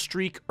kill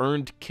streak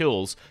earned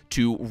kills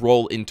to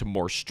roll into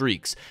more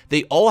streaks.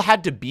 They all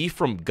had to be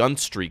from gun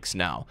streaks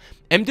now.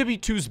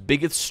 MW2's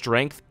biggest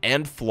strength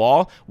and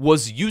flaw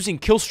was using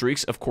kill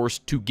streaks, of course,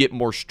 to get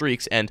more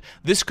streaks, and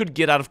this could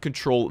get out of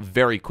control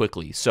very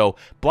quickly. So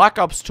Black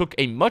Ops took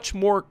a much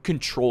more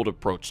controlled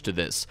approach to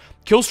this.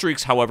 Kill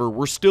streaks, however,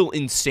 were still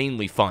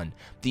insanely fun.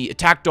 The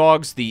attack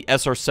dogs, the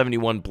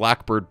SR-71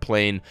 Blackbird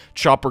plane,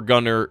 chopper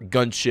gunner,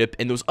 gunship,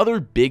 and those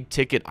other big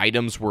ticket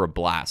items were a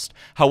blast.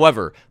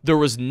 However, there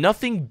was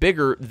nothing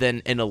bigger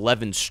than an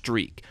 11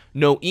 streak.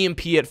 No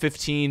EMP at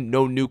 15,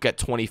 no nuke at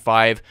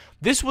 25.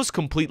 This was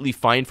completely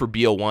fine for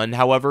BO1,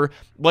 however,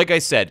 like I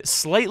said,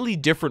 slightly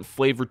different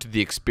flavor to the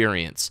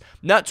experience.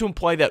 Not to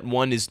imply that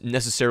one is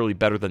necessarily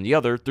better than the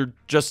other, they're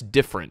just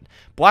different.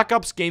 Black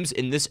Ops games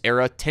in this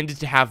era tended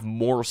to have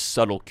more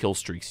subtle kill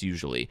streaks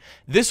usually.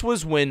 This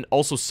was when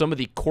also some of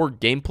the core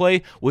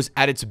gameplay was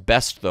at its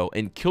best though,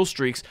 and kill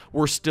streaks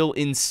were still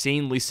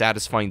insanely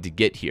satisfying to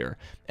get here.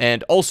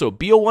 And also,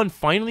 BO1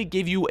 finally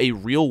gave you a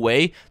real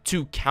way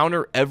to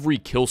counter every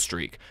kill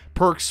streak.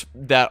 Perks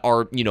that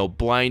are,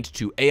 blind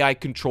to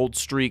AI-controlled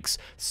streaks,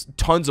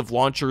 tons of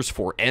launchers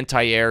for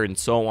anti-air, and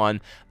so on.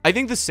 I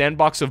think the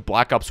sandbox of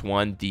Black Ops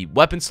 1, the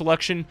weapon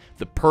selection,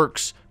 the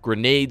perks,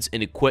 grenades,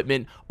 and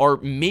equipment are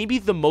maybe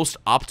the most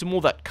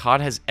optimal that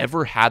COD has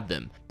ever had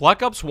them.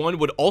 Black Ops 1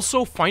 would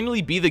also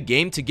finally be the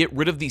game to get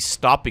rid of the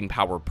stopping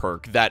power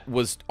perk that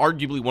was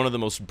arguably one of the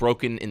most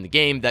broken in the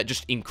game that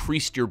just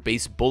increased your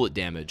base bullet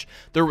damage.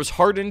 There was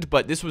hardened,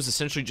 but this was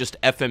essentially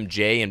just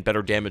FMJ and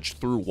better damage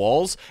through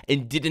walls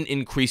and didn't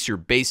increase your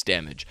base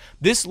damage.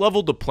 This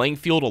leveled the playing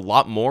field a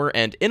lot more,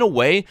 and in a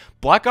way,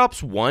 Black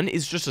Ops 1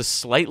 is just a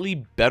slightly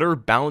better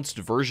balanced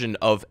version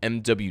of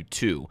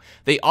MW2.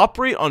 They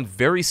operate on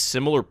very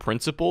similar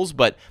principles,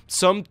 but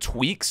some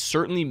tweaks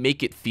certainly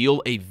make it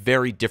feel a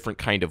very different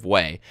kind of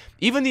way.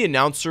 Even the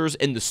announcers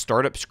and the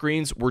startup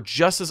screens were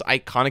just as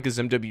iconic as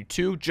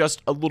MW2,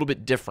 just a little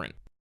bit different.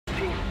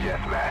 Team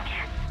deathmatch.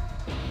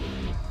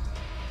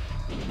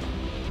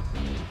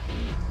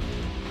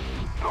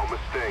 No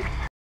mistakes.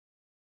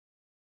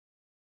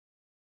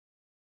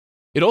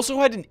 It also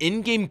had an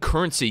in-game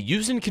currency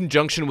used in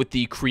conjunction with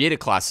the Create a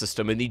Class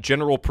system and the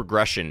general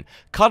progression.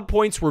 COD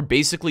points were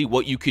basically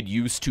what you could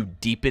use to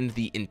deepen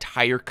the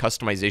entire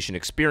customization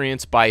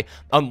experience by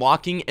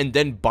unlocking and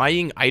then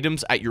buying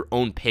items at your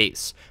own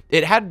pace.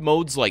 It had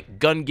modes like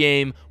Gun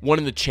Game, One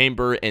in the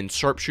Chamber, and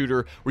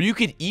Sharpshooter, where you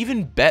could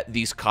even bet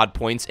these COD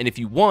points, and if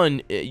you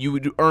won, you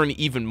would earn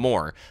even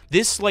more.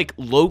 This like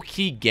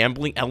low-key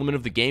gambling element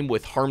of the game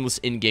with harmless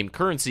in-game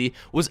currency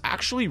was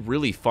actually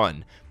really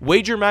fun.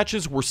 Wager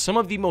matches were some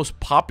of the most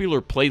popular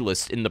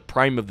playlists in the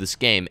prime of this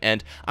game,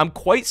 and I'm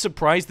quite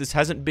surprised this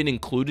hasn't been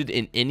included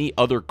in any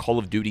other Call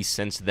of Duty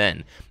since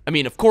then. I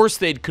mean, of course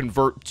they'd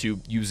convert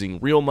to using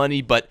real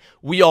money, but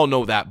we all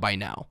know that by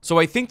now. So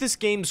I think this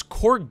game's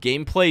core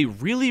gameplay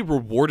really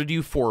rewarded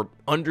you for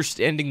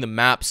understanding the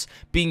maps,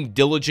 being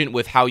diligent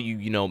with how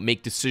you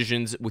make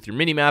decisions with your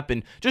minimap,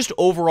 and just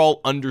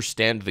overall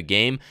understand the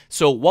game.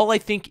 So while I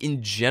think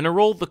in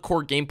general the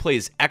core gameplay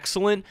is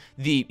excellent,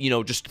 the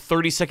just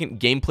 30-second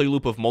gameplay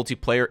loop of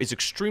multiplayer is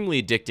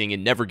extremely addicting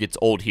and never gets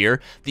old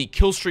here. The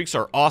kill streaks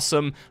are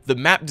awesome, the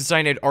map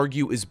design I'd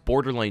argue is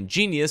borderline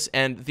genius,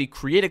 and the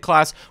Create a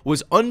Class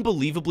was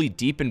unbelievably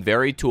deep and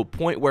varied to a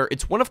point where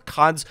it's one of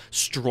COD's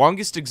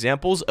strongest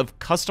examples of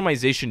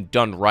customization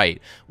done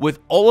right. With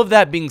all of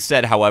that being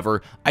said,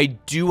 however, I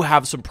do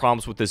have some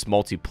problems with this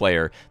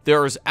multiplayer.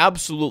 There is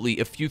absolutely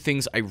a few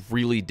things I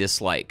really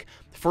dislike.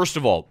 First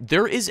of all,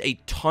 there is a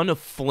ton of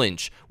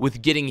flinch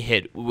with getting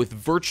hit with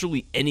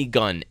virtually any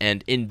gun,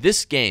 and in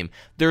this game,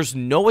 there's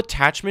no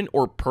attachment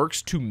or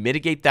perks to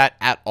mitigate that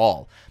at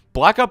all.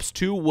 Black Ops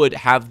 2 would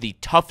have the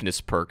toughness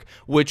perk,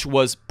 which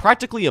was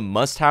practically a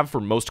must-have for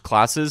most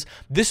classes.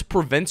 This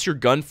prevents your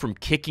gun from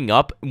kicking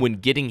up when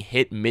getting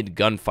hit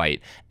mid-gunfight,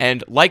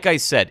 and like I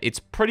said, it's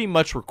pretty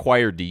much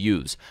required to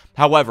use.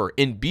 However,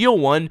 in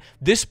BO1,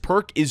 this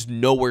perk is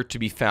nowhere to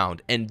be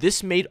found, and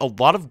this made a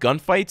lot of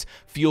gunfights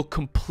feel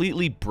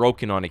completely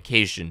broken on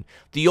occasion.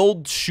 The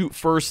old shoot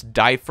first,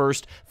 die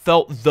first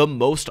felt the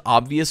most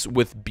obvious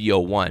with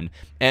BO1,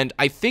 and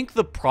I think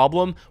the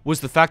problem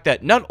was the fact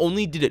that not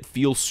only did it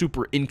feel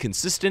super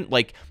inconsistent,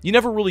 like you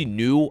never really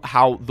knew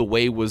how the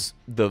way was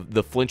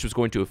the flinch was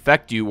going to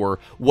affect you or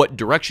what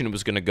direction it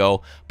was going to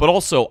go, but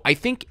also I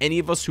think any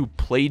of us who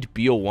played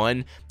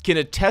BO1 can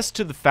attest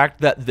to the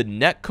fact that the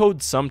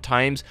netcode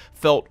sometimes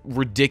felt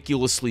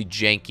ridiculously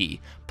janky.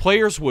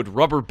 Players would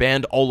rubber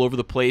band all over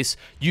the place,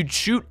 you'd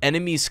shoot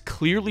enemies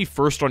clearly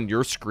first on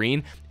your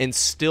screen and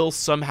still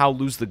somehow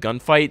lose the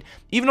gunfight.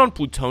 Even on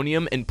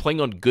Plutonium and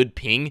playing on good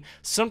ping,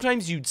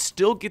 sometimes you'd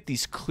still get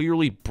these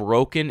clearly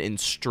broken and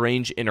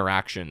strange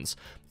interactions.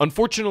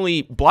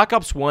 Unfortunately, Black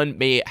Ops 1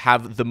 may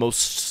have the most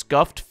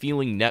scuffed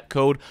feeling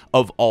netcode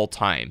of all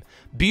time.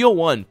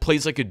 BO1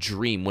 plays like a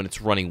dream when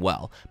it's running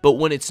well, but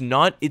when it's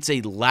not, it's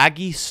a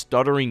laggy,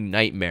 stuttering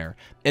nightmare.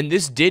 And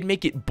this did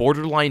make it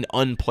borderline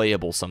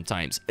unplayable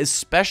sometimes,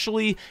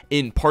 especially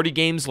in party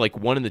games like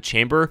One in the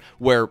Chamber,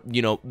 where,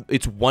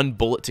 it's one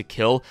bullet to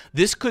kill.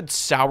 This could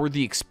sour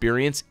the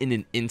experience in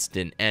an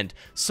instant, and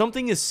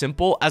something as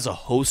simple as a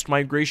host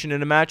migration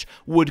in a match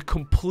would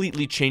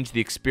completely change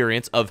the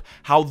experience of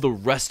how the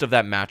rest of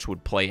that match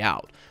would play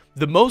out.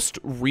 The most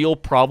real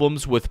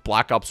problems with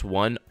Black Ops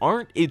 1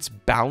 aren't its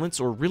balance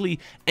or really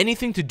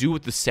anything to do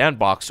with the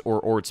sandbox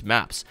or its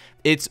maps.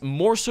 It's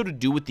more so to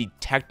do with the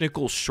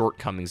technical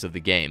shortcomings of the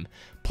game.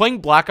 Playing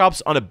Black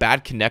Ops on a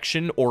bad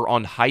connection or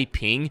on high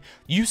ping,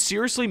 you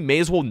seriously may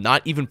as well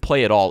not even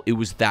play at all, it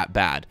was that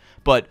bad.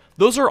 But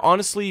those are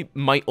honestly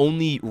my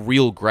only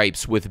real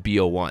gripes with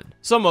BO1.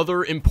 Some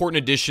other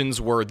important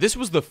additions were this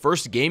was the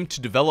first game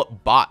to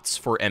develop bots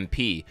for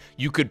MP.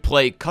 You could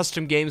play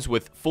custom games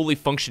with fully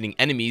functioning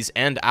enemies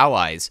and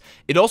allies.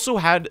 It also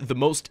had the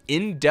most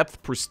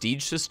in-depth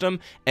prestige system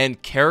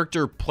and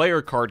character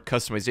player card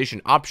customization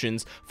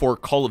options for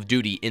Call of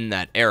Duty in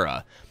that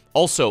era.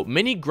 Also,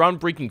 many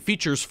groundbreaking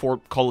features for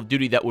Call of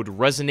Duty that would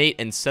resonate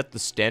and set the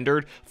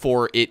standard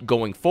for it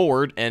going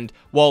forward, and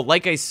while,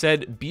 like I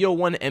said,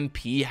 BO1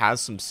 MP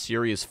has some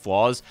serious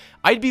flaws,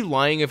 I'd be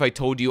lying if I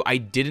told you I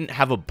didn't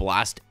have a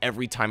blast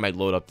every time I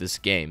load up this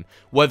game,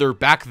 whether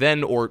back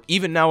then or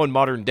even now in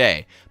modern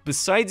day.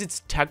 besides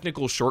its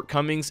technical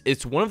shortcomings,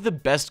 it's one of the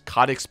best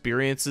COD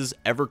experiences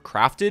ever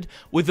crafted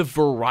with a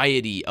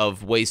variety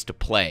of ways to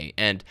play,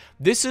 and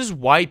this is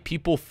why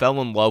people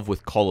fell in love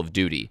with Call of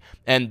Duty.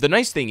 And the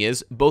nice thing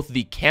is, both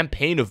the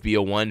campaign of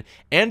BO1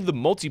 and the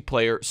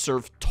multiplayer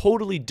serve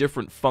totally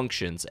different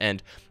functions,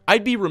 and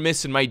I'd be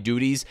remiss in my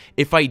duties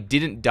if I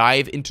didn't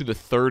dive into the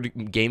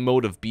third game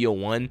mode of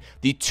BO1.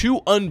 The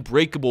two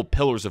unbreakable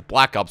pillars of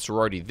Black Ops were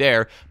already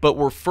there, but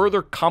were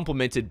further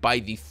complemented by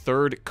the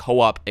third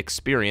co-op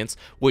experience,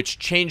 which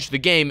changed the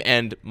game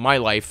and my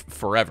life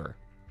forever.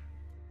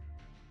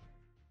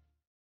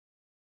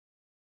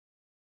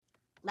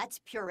 Let's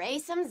puree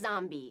some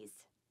zombies.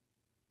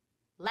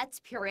 Let's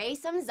puree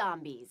some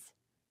zombies.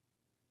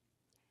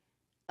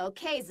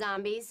 Okay,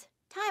 zombies,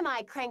 time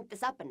I crank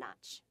this up a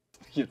notch.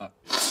 Yeah.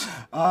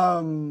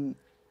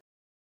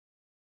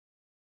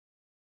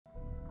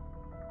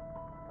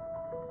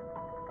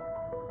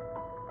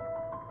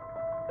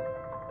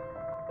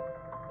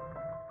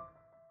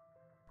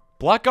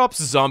 Black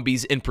Ops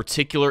Zombies in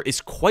particular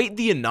is quite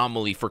the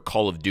anomaly for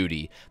Call of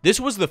Duty. This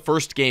was the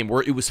first game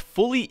where it was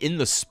fully in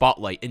the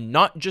spotlight and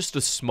not just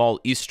a small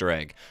Easter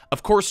egg.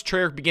 Of course,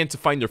 Treyarch began to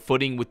find their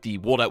footing with the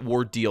World at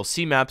War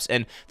DLC maps,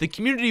 and the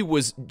community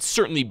was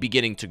certainly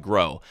beginning to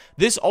grow.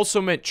 This also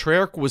meant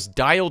Treyarch was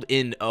dialed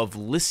in of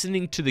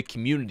listening to the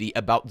community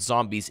about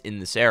zombies in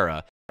this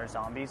era.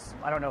 Zombies.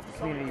 I don't know if the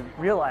community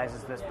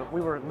realizes this, but we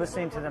were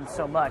listening to them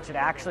so much,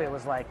 it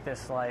was like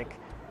this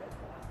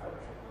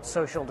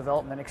social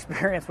development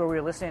experience where we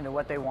were listening to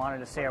what they wanted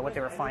to say or what they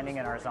were finding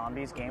in our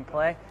zombies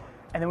gameplay,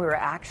 and then we were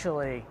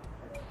actually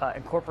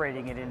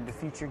incorporating it into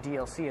future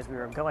DLC as we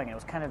were going. It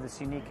was kind of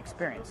this unique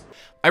experience.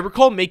 I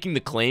recall making the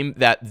claim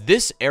that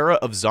this era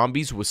of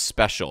zombies was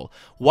special.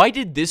 Why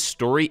did this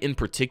story in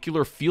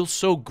particular feel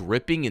so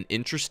gripping and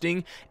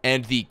interesting,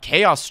 and the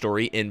Chaos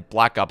story in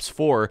Black Ops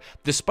 4,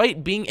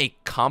 despite being a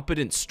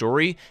competent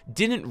story,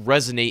 didn't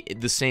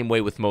resonate the same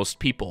way with most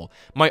people?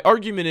 My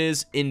argument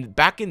is,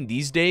 back in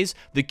these days,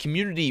 the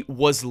community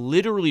was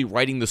literally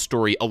writing the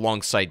story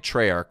alongside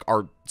Treyarch.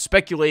 Our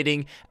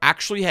speculating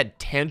actually had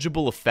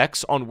tangible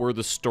effects on where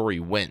the story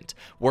went,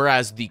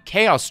 whereas the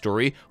Chaos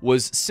story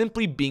was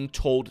simply being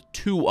told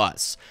to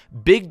us.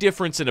 Big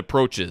difference in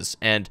approaches,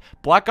 and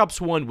Black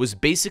Ops 1 was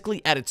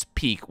basically at its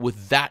peak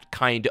with that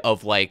kind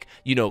of,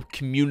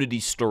 community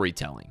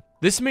storytelling.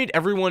 This made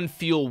everyone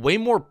feel way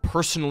more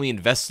personally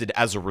invested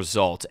as a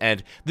result,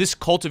 and this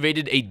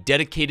cultivated a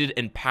dedicated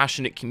and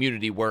passionate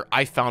community where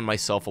I found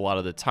myself a lot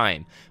of the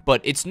time.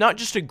 But it's not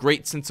just a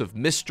great sense of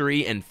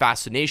mystery and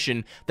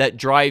fascination that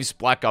drives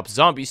Black Ops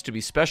Zombies to be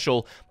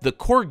special, the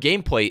core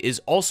gameplay is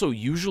also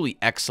usually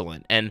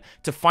excellent, and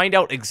to find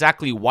out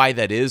exactly why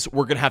that is,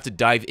 we're going to have to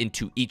dive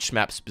into each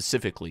map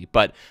specifically.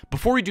 But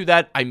before we do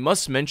that, I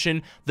must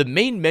mention the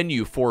main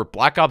menu for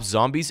Black Ops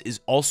Zombies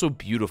is also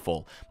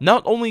beautiful.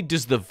 Not only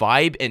does the vibe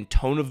and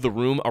tone of the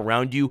room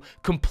around you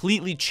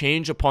completely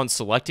change upon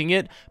selecting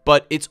it,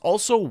 but it's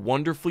also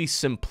wonderfully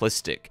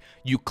simplistic.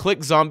 You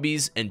click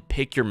zombies and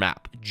pick your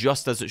map,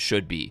 just as it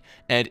should be.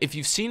 And if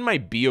you've seen my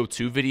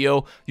BO2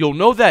 video, you'll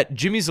know that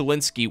Jimmy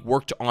Zielinski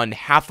worked on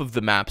half of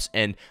the maps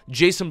and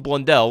Jason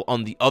Blundell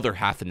on the other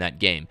half in that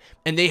game.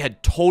 And they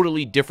had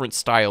totally different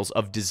styles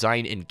of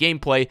design and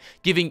gameplay,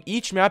 giving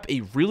each map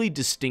a really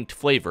distinct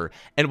flavor.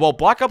 And while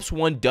Black Ops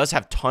 1 does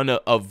have a ton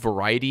of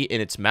variety in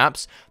its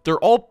maps, they're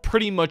all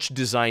pretty much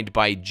designed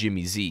by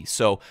Jimmy Z,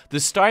 so the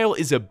style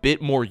is a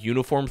bit more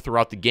uniform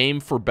throughout the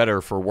game, for better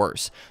or for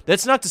worse.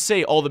 That's not to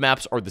say all the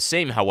maps are the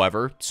same,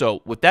 however,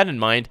 so with that in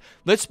mind,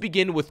 let's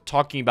begin with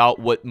talking about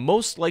what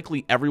most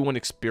likely everyone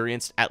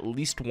experienced at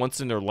least once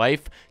in their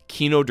life,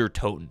 Kino der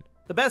Toten.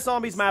 The best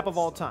zombies map of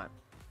all time.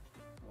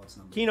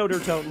 Kino der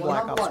Toten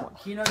Black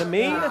Ops 1. To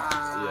me,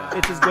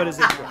 it's as good as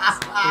it gets.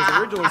 It was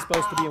originally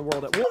supposed to be in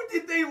World at War.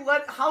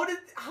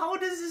 How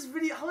has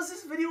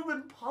this video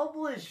been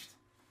published?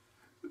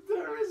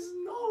 There is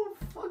no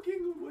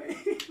fucking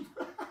way.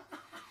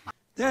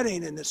 That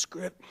ain't in the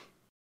script.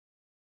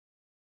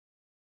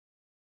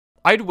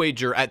 I'd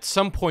wager at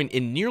some point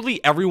in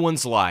nearly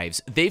everyone's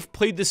lives, they've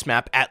played this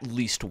map at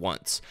least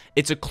once.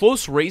 It's a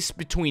close race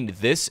between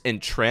this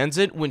and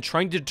Transit when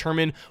trying to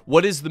determine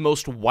what is the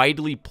most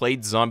widely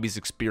played zombies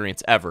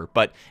experience ever,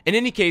 but in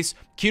any case,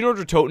 Kino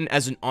der Toten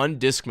as an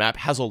on-disc map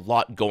has a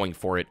lot going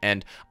for it,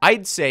 and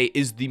I'd say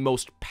is the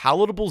most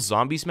palatable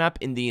zombies map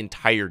in the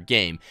entire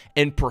game,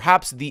 and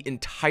perhaps the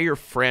entire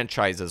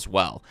franchise as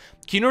well.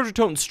 Kino der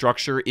Toten's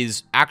structure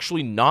is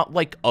actually not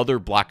like other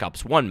Black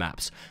Ops 1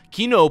 maps.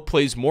 Kino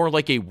plays more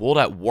like a World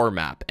at War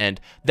map, and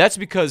that's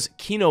because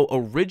Kino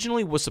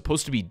originally was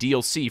supposed to be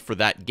DLC for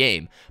that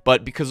game,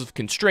 but because of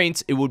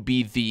constraints, it would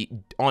be the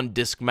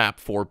on-disc map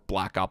for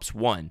Black Ops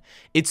 1.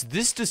 It's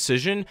this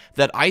decision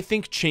that I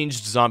think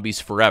changed zombies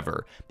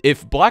forever.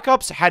 If Black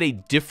Ops had a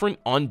different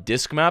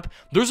on-disc map,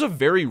 there's a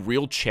very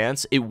real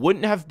chance it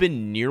wouldn't have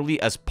been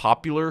nearly as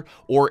popular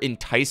or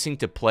enticing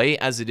to play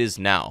as it is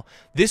now.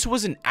 This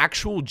was an actual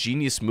actual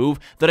genius move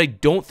that I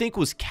don't think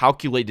was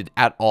calculated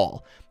at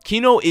all.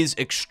 Kino is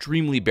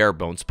extremely bare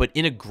bones, but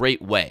in a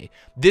great way.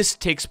 This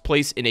takes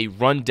place in a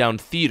rundown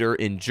theater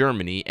in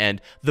Germany, and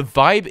the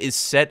vibe is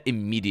set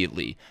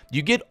immediately.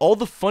 You get all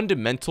the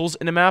fundamentals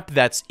in a map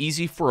that's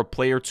easy for a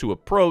player to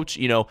approach,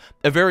 you know,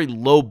 a very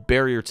low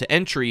barrier to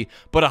entry,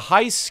 but a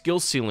high skill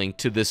ceiling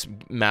to this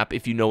map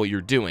if you know what you're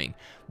doing.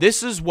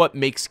 This is what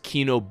makes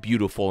Kino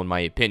beautiful in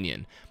my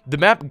opinion. The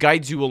map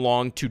guides you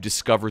along to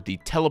discover the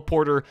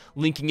teleporter,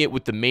 linking it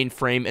with the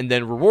mainframe, and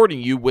then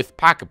rewarding you with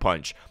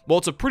Pack-a-Punch. While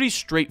it's a pretty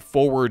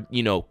straightforward,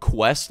 you know,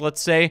 quest,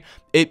 let's say,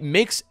 it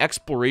makes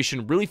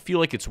exploration really feel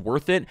like it's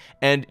worth it,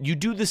 and you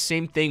do the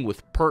same thing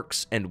with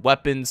perks and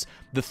weapons.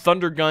 The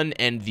Thunder Gun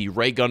and the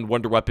Ray Gun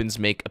wonder weapons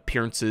make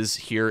appearances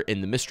here in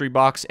the mystery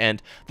box,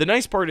 and the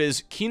nice part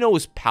is Kino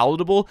is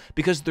palatable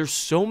because there's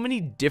so many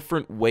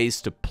different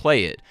ways to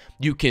play it.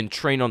 You can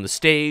train on the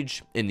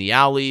stage, in the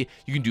alley,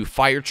 you can do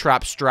fire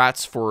trap strats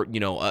for, you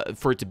know,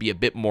 for it to be a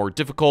bit more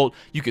difficult,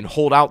 you can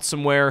hold out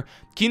somewhere.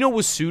 Kino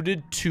was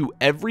suited to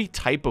every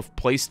type of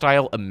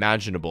playstyle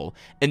imaginable,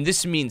 and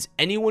this means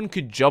anyone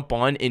could jump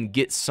on and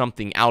get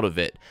something out of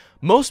it.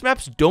 Most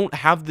maps don't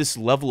have this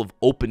level of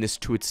openness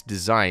to its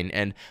design,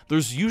 and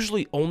there's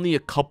usually only a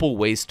couple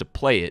ways to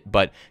play it,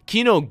 but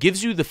Kino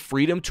gives you the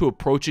freedom to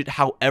approach it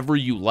however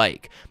you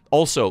like.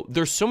 Also,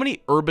 there's so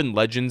many urban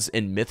legends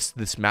and myths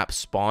this map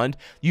spawned.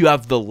 You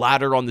have the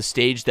ladder on the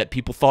stage that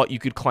people thought you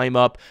could climb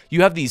up.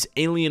 You have these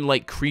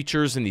alien-like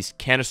creatures and these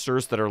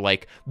canisters that are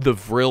like the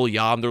Vril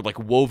Yam. They're like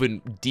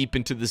woven deep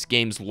into this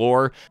game's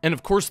lore. And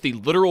of course, the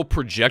literal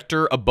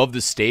projector above the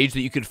stage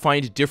that you could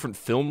find different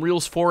film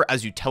reels for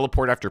as you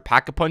teleport after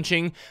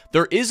Pack-a-Punching.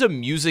 There is a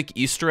music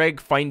Easter egg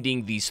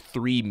finding these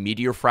 3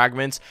 meteor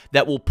fragments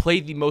that will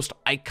play the most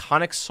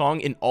iconic song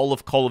in all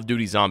of Call of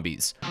Duty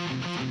Zombies.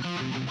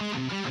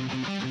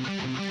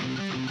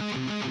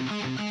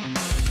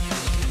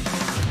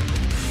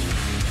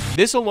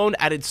 This alone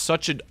added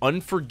such an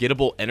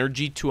unforgettable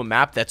energy to a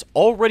map that's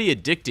already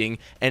addicting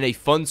and a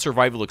fun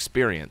survival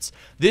experience.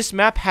 This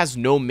map has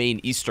no main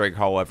Easter egg,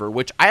 however,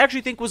 which I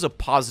actually think was a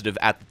positive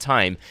at the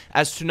time,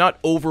 as to not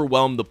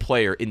overwhelm the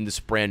player in this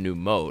brand new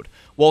mode.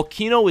 While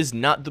Kino is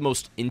not the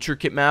most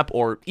intricate map,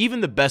 or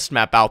even the best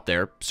map out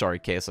there, sorry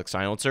KSX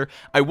Silencer,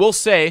 I will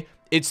say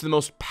it's the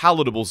most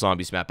palatable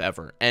Zombies map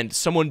ever, and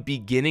someone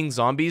beginning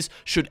Zombies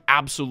should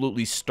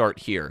absolutely start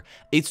here.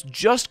 It's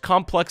just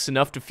complex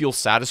enough to feel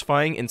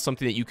satisfying and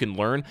something that you can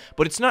learn,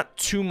 but it's not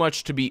too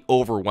much to be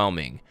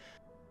overwhelming.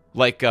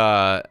 Like,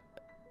 sorry,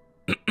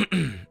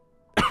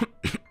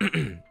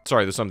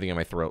 there's something in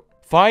my throat.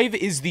 5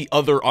 is the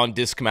other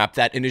on-disc map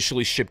that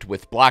initially shipped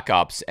with Black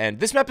Ops,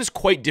 and this map is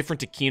quite different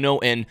to Kino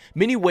in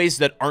many ways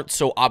that aren't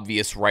so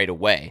obvious right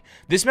away.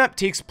 This map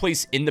takes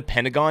place in the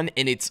Pentagon,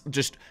 and it's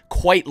just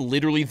quite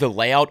literally the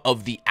layout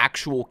of the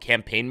actual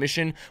campaign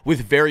mission with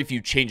very few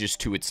changes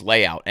to its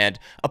layout, and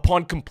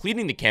upon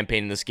completing the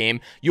campaign in this game,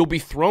 you'll be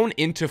thrown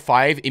into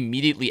 5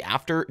 immediately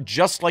after,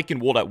 just like in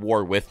World at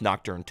War with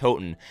Nocturne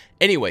Toten.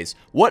 Anyways,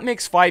 what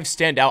makes 5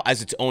 stand out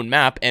as its own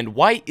map, and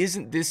why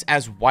isn't this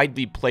as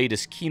widely played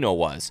as Kino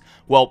was?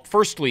 Well,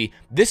 firstly,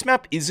 this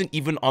map isn't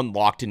even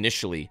unlocked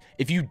initially.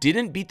 If you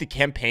didn't beat the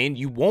campaign,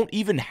 you won't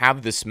even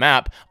have this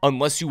map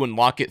unless you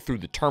unlock it through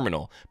the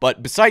terminal.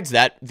 But besides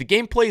that, the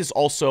gameplay is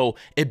also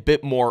a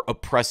bit more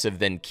oppressive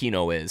than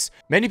Kino is.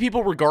 Many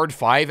people regard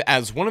 5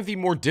 as one of the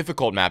more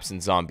difficult maps in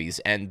Zombies,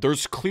 and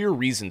there's clear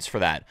reasons for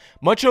that.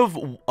 Much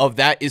of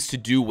that is to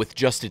do with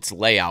just its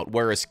layout,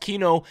 whereas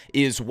Kino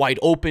is wide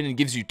open and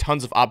gives you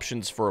tons of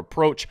options for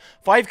approach.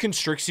 5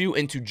 constricts you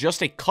into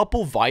just a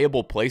couple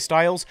viable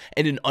playstyles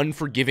and an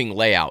unforgiving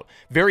layout.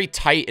 Very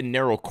tight and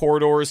narrow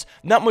corridors,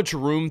 not much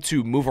room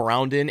to move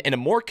around in, and a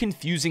more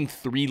confusing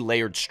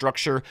 3-layered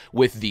structure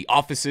with the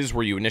offices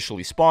where you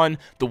initially spawn,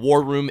 the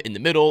war room in the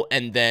middle,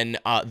 and then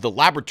the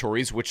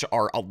laboratories, which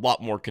are a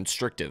lot more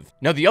constrictive.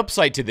 Now, the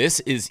upside to this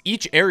is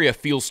each area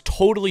feels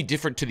totally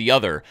different to the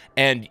other,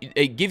 and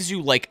it gives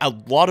you like a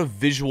lot of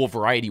visual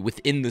variety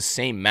within the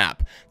same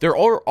map. There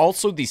are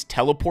also these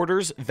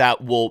teleporters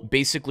that will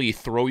basically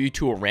throw you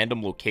to a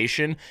random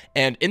location,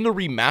 and in the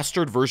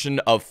remastered version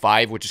of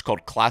 5, which is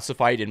called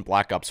Classified in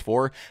Black Ops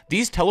 4,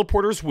 these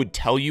teleporters would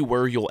tell you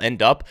where you'll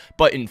end up,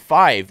 but in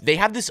 5, they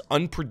have this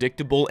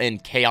unpredictable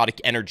and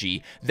chaotic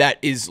energy that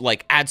is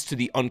like adds to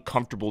the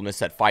uncomfortableness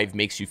that 5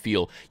 makes you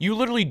feel. You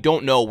literally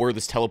don't know where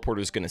this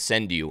teleporter is going to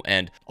send you,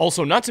 and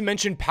also, not to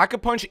mention,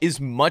 Pack-a-Punch is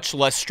much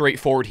less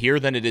straightforward here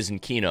than it is in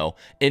Kino.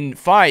 In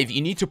 5,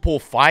 you need to pull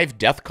 5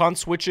 Deathcon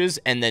switches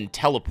and then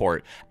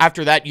teleport.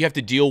 After that, you have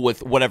to deal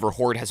with whatever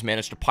horde has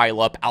managed to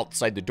pile up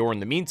outside the door in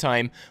the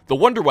meantime. The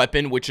Wonder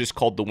Weapon, which is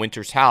called the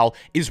Winter's Howl,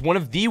 is one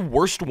of the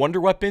worst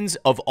wonder weapons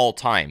of all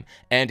time.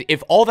 And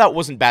if all that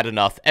wasn't bad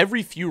enough,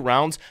 every few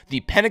rounds, the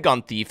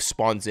Pentagon Thief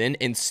spawns in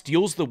and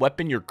steals the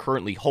weapon you're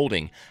currently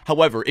holding.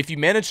 However, if you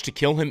manage to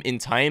kill him in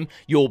time,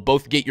 you'll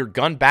both get your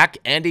gun back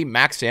and a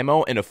max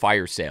ammo and a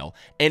fire sale.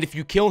 And if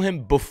you kill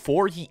him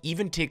before he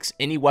even takes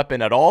any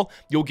weapon at all,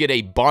 you'll get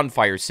a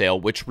bonfire sale,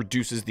 which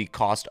reduces the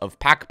cost of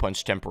Pack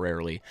Punch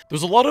temporarily.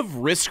 There's a lot of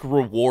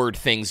risk-reward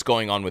things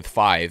going on with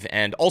 5,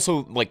 and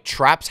also, like,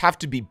 traps have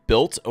to be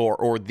built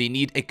or they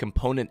need a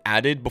component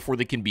added before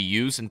they can be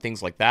used and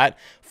things like that.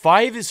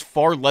 5 is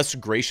far less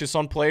gracious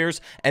on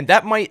players, and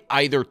that might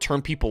either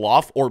turn people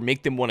off or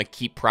make them want to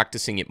keep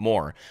practicing it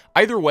more.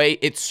 Either way,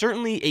 it's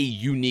certainly a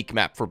unique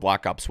map for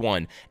Black Ops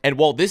 1, and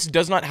while this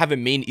does not have a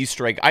main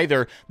Easter egg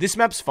either, this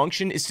map's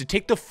function is to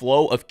take the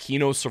flow of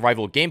Kino's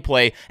survival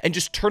gameplay and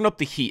just turn up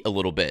the heat a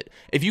little bit.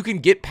 If you can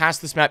get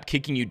past this map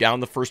kicking you down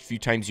the first few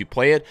times you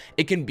play it,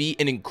 it can be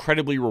an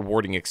incredibly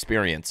rewarding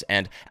experience,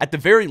 and at the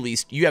very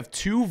least, you have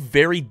 2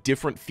 very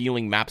different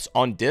feeling maps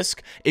on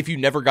disc if you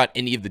never got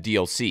any of the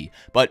DLC.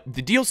 But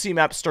the DLC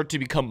maps start to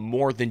become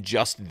more than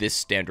just this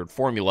standard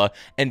formula,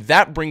 and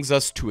that brings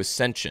us to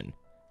Ascension.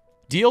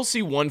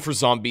 DLC 1 for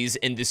zombies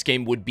in this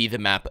game would be the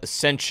map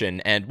Ascension,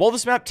 and while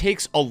this map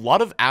takes a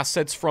lot of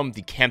assets from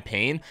the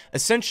campaign,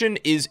 Ascension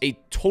is a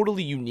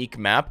totally unique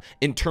map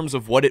in terms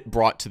of what it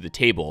brought to the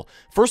table.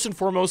 First and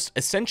foremost,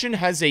 Ascension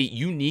has a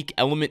unique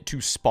element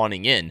to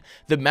spawning in.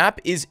 The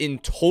map is in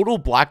total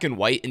black and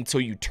white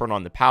until you turn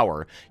on the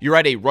power. You're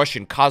at a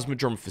Russian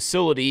Cosmodrome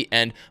facility,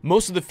 and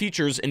most of the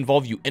features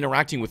involve you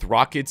interacting with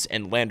rockets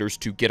and landers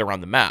to get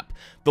around the map.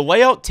 The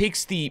layout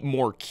takes the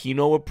more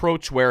Kino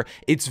approach, where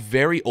it's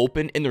very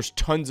open and there's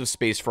tons of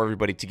space for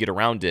everybody to get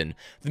around in.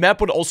 The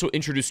map would also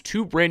introduce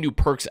 2 brand new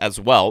perks as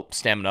well,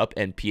 Stamina Up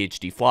and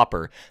PhD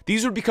Flopper.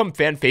 These would become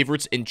fan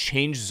favorites and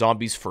change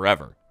zombies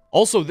forever.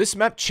 Also, this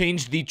map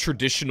changed the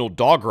traditional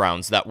dog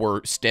rounds that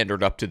were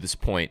standard up to this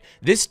point.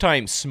 This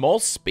time, small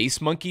space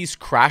monkeys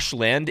crash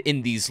land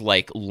in these,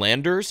 like,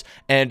 landers,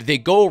 and they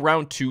go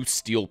around to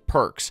steal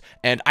perks.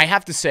 And I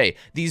have to say,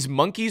 these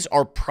monkeys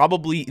are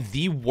probably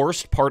the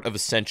worst part of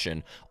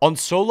Ascension. On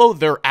solo,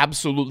 they're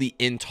absolutely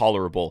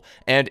intolerable,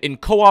 and in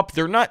co-op,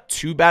 they're not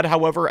too bad,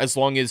 however, as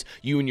long as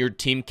you and your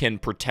team can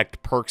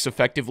protect perks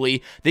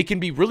effectively. They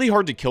can be really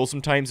hard to kill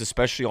sometimes,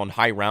 especially on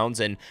high rounds,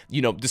 and,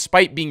 you know,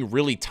 despite being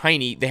really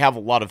tiny, they have a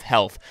lot of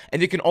health,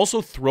 and they can also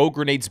throw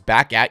grenades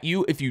back at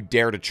you if you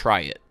dare to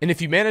try it. And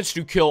if you manage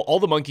to kill all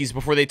the monkeys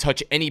before they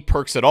touch any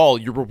perks at all,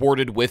 you're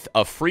rewarded with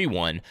a free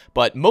one.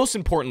 But most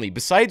importantly,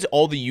 besides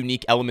all the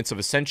unique elements of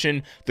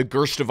Ascension, the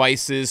Gersh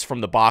devices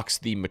from the box,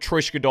 the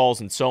Matryoshka dolls,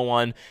 and so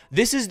on,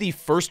 this is the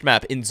first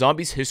map in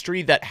Zombies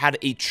history that had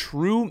a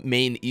true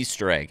main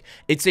Easter egg.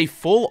 It's a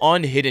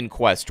full-on hidden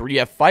quest where you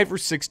have 5 or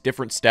 6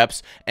 different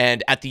steps,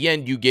 and at the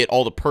end you get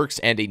all the perks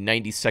and a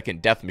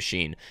 90-second death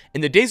machine.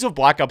 In the days of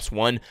Black Ops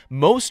 1,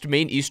 most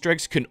main Easter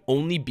eggs can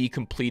only be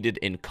completed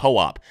in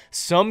co-op.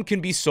 Some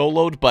can be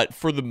soloed, but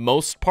for the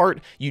most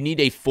part, you need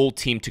a full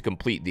team to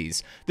complete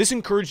these. This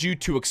encourages you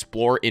to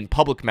explore in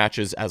public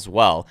matches as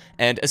well,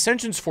 and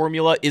Ascension's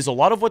formula is a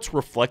lot of what's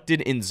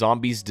reflected in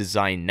Zombies'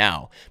 design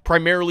now.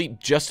 Primarily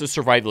just a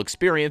survival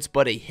experience,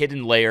 but a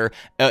hidden layer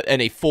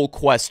and a full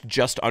quest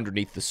just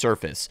underneath the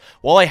surface.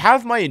 While I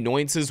have my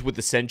annoyances with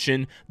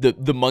Ascension,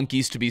 the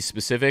monkeys to be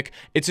specific,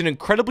 it's an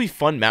incredibly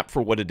fun map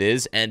for what it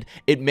is, and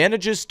it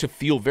manages to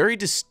feel very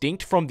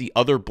distinct from the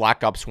other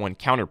Black Ops 1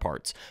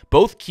 counterparts.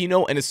 Both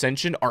Kino and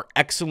Ascension are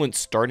excellent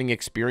starting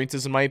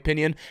experiences in my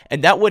opinion,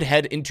 and that would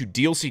head into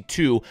DLC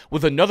 2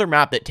 with another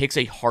map that takes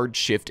a hard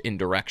shift in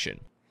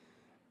direction.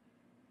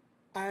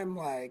 I'm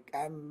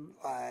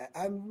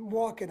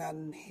walking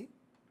on...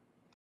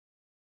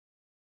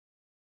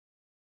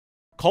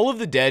 Call of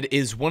the Dead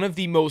is one of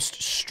the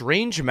most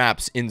strange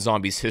maps in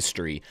Zombies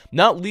history,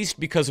 not least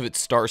because of its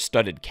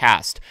star-studded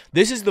cast.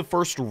 This is the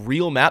first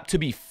real map to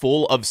be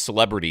full of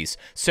celebrities.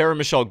 Sarah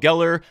Michelle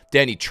Gellar,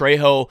 Danny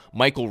Trejo,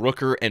 Michael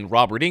Rooker, and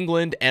Robert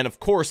Englund, and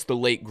of course the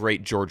late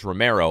great George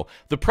Romero.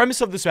 The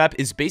premise of this map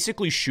is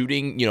basically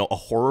shooting, you know, a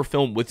horror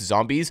film with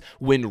zombies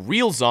when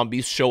real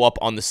zombies show up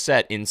on the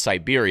set in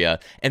Siberia,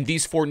 and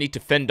these 4 need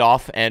to fend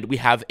off, and we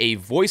have a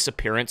voice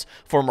appearance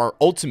from our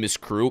Ultimus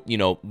crew, you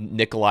know,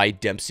 Nikolai,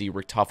 Dempsey,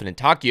 Richtofen, and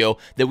Takio,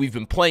 that we've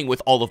been playing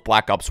with all of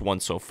Black Ops 1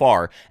 so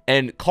far.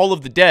 And Call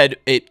of the Dead,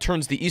 it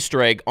turns the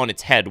Easter egg on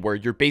its head, where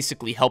you're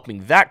basically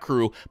helping that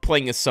crew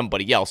playing as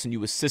somebody else, and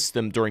you assist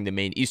them during the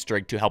main Easter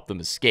egg to help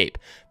them escape.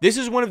 This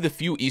is one of the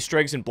few Easter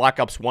eggs in Black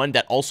Ops 1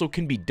 that also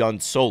can be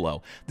done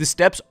solo. The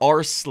steps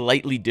are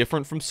slightly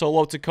different from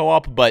solo to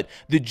co-op, but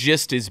the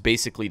gist is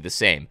basically the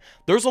same.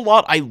 There's a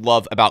lot I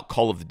love about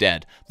Call of the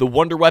Dead. The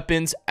wonder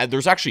weapons,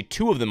 there's actually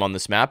 2 of them on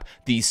this map,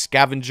 the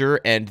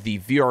Scavenger and the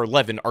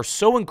VR-11, are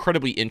so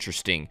incredibly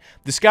interesting.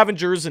 The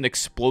Scavenger is an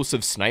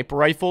explosive sniper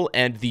rifle,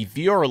 and the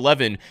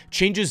VR-11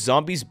 changes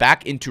zombies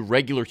back into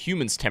regular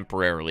humans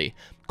temporarily.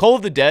 Call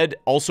of the Dead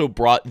also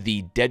brought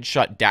the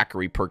Deadshot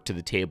Daiquiri perk to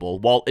the table.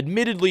 While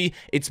admittedly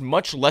it's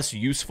much less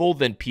useful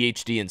than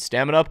PhD and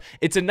Stamina Up,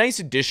 it's a nice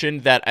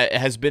addition that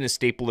has been a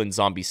staple in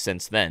zombies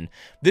since then.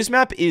 This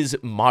map is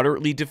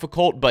moderately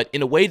difficult, but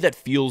in a way that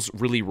feels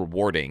really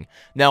rewarding.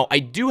 Now, I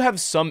do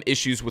have some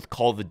issues with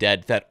Call of the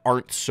Dead that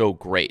aren't so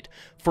great.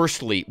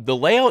 Firstly, the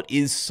layout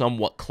is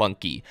somewhat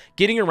clunky.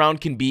 Getting around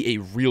can be a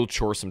real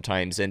chore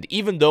sometimes, and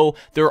even though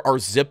there are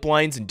zip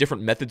lines and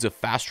different methods of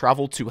fast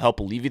travel to help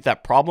alleviate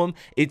that problem,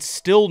 it's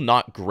still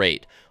not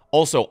great.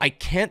 Also, I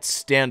can't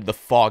stand the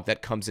fog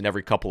that comes in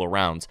every couple of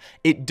rounds.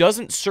 It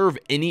doesn't serve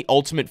any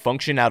ultimate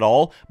function at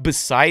all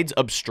besides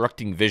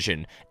obstructing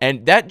vision,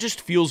 and that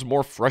just feels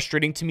more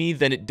frustrating to me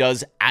than it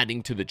does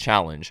adding to the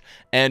challenge.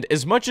 And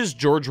as much as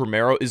George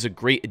Romero is a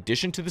great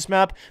addition to this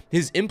map,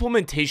 his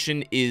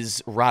implementation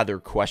is rather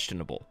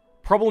questionable.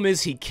 Problem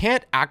is, he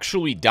can't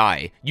actually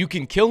die. You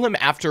can kill him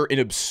after an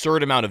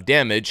absurd amount of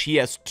damage. He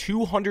has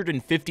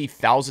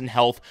 250,000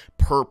 health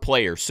per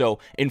player, so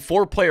in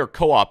 4-player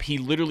co-op, he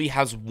literally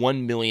has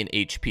 1 million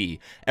HP.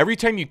 Every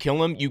time you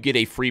kill him, you get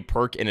a free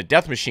perk and a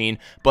death machine,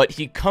 but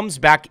he comes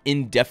back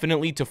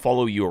indefinitely to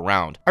follow you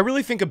around. I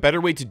really think a better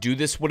way to do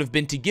this would have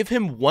been to give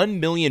him 1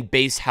 million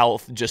base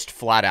health just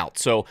flat out,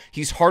 so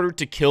he's harder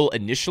to kill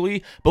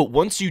initially, but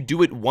once you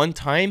do it one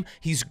time,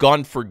 he's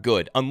gone for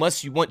good,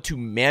 unless you want to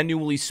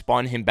manually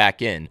spawn him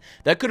back in.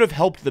 That could have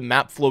helped the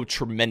map flow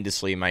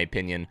tremendously in my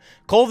opinion.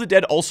 Call of the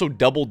Dead also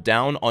doubled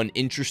down on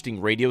interesting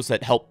radios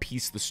that help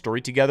piece the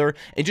story together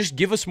and just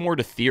give us more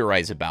to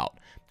theorize about.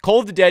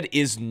 Call of the Dead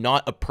is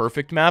not a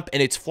perfect map,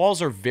 and its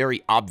flaws are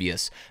very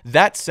obvious.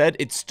 That said,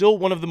 it's still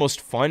one of the most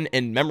fun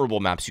and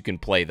memorable maps you can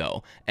play,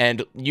 though.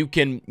 And you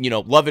can,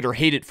 love it or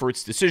hate it for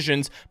its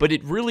decisions, but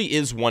it really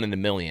is one in a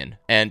million.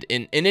 And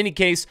in any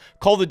case,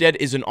 Call of the Dead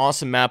is an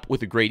awesome map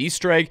with a great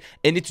Easter egg,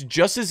 and it's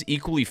just as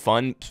equally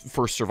fun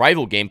for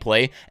survival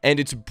gameplay, and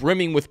it's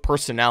brimming with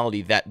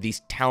personality that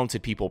these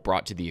talented people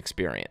brought to the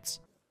experience.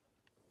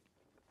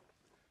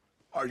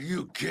 Are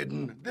you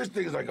kidding? This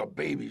thing is like a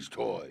baby's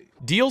toy.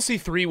 DLC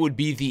 3 would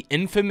be the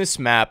infamous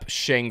map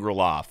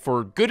Shangri-La.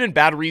 For good and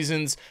bad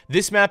reasons,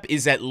 this map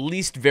is at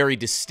least very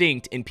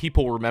distinct and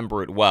people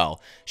remember it well.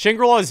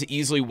 Shangri-La is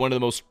easily one of the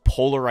most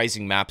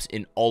polarizing maps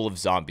in all of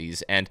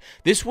zombies, and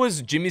this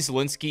was Jimmy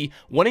Zielinski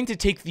wanting to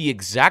take the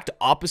exact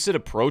opposite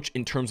approach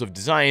in terms of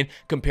design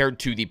compared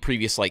to the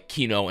previous like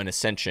Kino and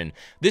Ascension.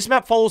 This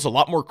map follows a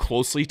lot more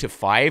closely to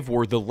 5,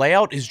 where the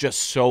layout is just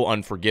so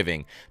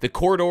unforgiving. The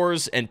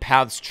corridors and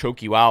paths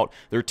choke you out,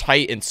 they're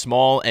tight and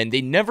small, and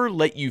they never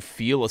let you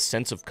feel a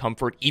sense of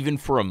comfort even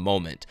for a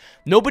moment.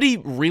 Nobody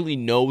really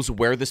knows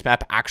where this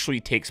map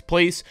actually takes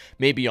place,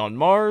 maybe on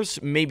Mars,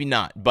 maybe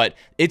not, but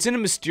it's in a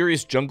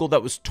mysterious jungle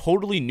that was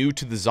totally new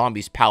to the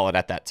zombies palette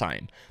at that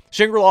time.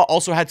 Shangri-La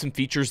also had some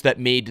features that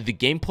made the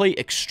gameplay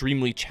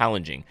extremely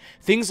challenging.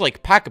 Things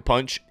like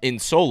Pack-a-Punch in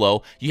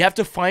solo, you have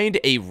to find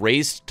a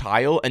raised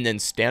tile and then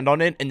stand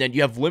on it, and then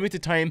you have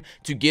limited time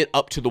to get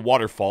up to the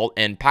waterfall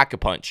and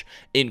Pack-a-Punch.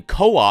 In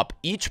co-op,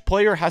 each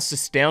player has to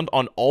stand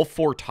on all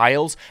 4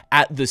 tiles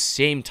at the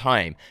same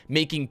time,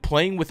 making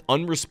playing with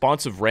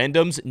unresponsive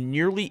randoms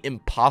nearly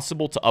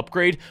impossible to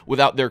upgrade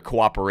without their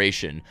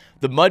cooperation.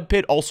 The mud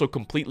pit also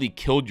completely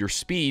killed your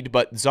speed,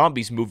 but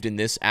zombies moved in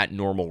this at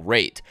normal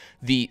rate.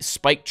 The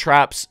spike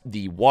traps,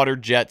 the water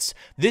jets,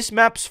 this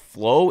map's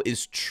flow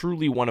is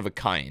truly one of a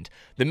kind.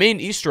 The main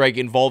Easter egg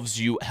involves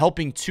you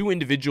helping 2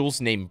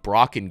 individuals named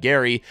Brock and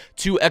Gary,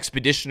 2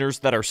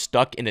 expeditioners that are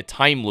stuck in a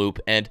time loop,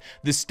 and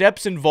the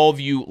steps involve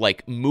you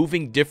like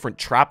moving different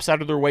traps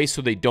out of their way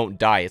so they don't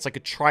die. It's like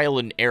a trial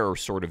and error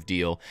sort of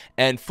deal,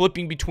 and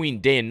flipping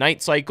between day and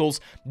night cycles.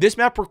 This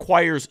map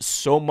requires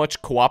so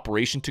much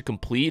cooperation to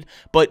complete,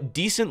 but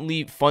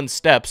decently fun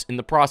steps in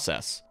the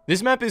process.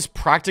 This map is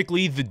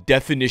practically the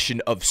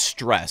definition of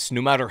stress,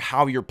 no matter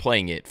how you're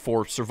playing it,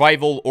 for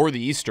survival or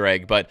the Easter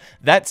egg, but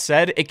that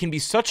said, it can be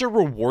such a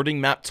rewarding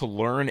map to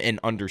learn and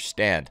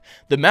understand.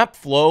 The map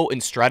flow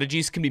and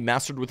strategies can be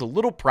mastered with a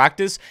little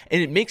practice,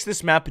 and it makes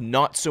this map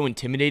not so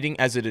intimidating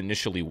as it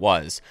initially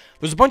was.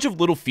 There's a bunch of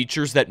little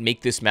features that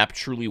make this map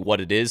truly what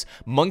it is.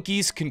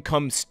 Monkeys can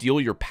come steal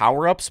your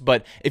power-ups,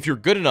 but if you're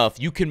good enough,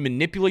 you can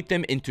manipulate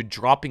them into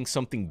dropping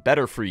something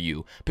better for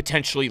you,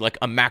 potentially like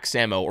a max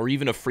ammo or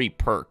even a free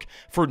perk.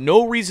 For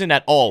no reason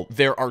at all,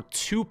 there are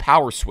 2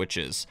 power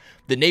switches.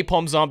 The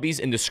Napalm Zombies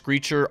and the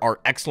Screecher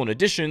are excellent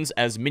additions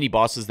as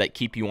mini-bosses that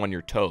keep you on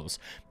your toes.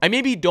 I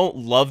maybe don't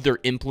love their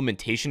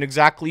implementation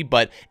exactly,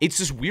 but it's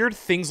just weird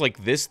things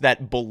like this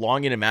that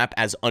belong in a map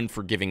as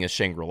unforgiving as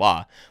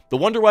Shangri-La. The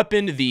Wonder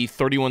Weapon, the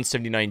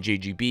 3179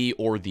 JGB,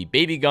 or the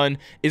Baby Gun,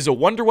 is a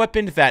wonder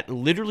weapon that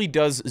literally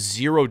does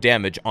 0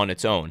 damage on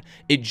its own.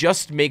 It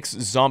just makes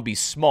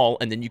zombies small,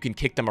 and then you can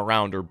kick them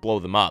around or blow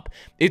them up.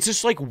 It's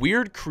just like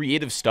weird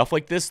creative stuff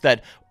like this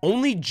that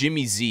only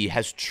Jimmy Z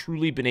has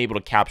truly been able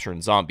to capture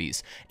in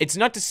Zombies. It's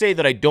not to say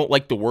that I don't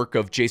like the work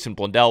of Jason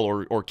Blundell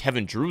or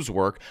Kevin Drew's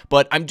work,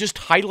 but I'm just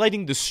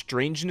highlighting the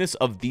strangeness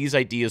of these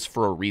ideas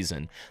for a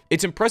reason.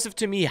 It's impressive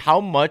to me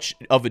how much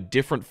of a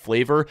different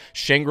flavor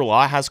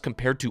Shangri-La has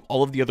compared to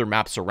all of the other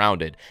maps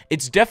around it.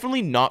 It's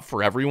definitely not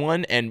for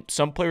everyone, and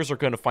some players are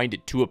going to find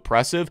it too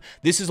oppressive.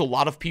 This is a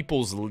lot of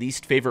people's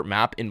least favorite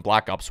map in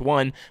Black Ops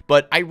 1,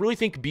 but I really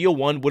think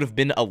BO1 would have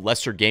been a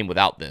lesser game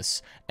without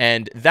this.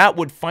 And that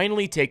would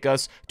finally take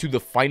us to the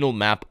final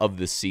map of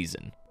the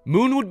season.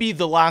 Moon would be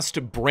the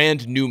last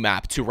brand new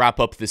map to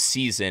wrap up the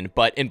season,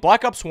 but in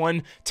Black Ops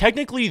 1,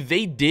 technically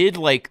they did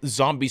like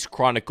Zombies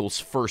Chronicles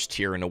first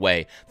here in a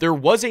way. There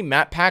was a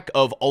map pack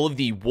of all of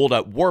the World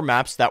at War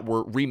maps that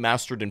were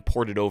remastered and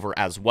ported over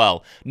as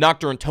well.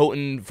 Nocturne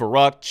Toten,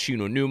 Varuk,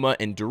 Shinonuma,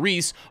 and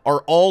Darius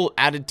are all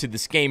added to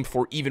this game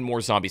for even more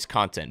Zombies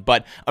content,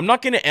 but I'm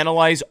not going to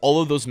analyze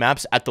all of those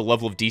maps at the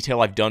level of detail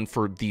I've done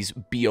for these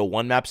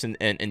BO1 maps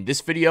in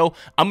this video.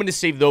 I'm going to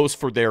save those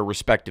for their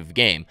respective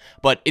game,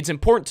 but it's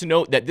important to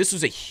note that this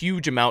was a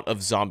huge amount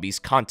of Zombies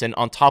content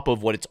on top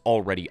of what it's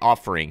already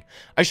offering.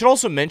 I should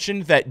also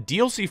mention that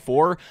DLC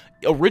 4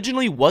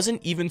 originally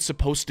wasn't even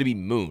supposed to be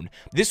Moon.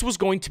 This was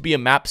going to be a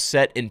map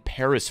set in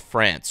Paris,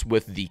 France,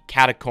 with the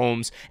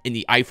catacombs and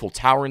the Eiffel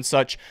Tower and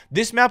such.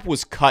 This map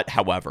was cut,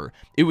 however.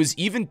 It was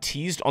even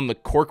teased on the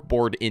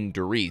corkboard in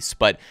Darius,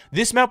 but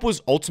this map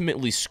was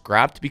ultimately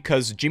scrapped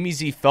because Jimmy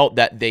Z felt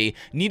that they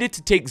needed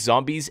to take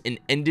Zombies and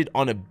end it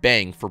on a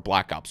bang for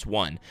Black Ops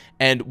 1,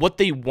 and what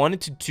they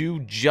wanted to do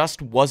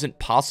just wasn't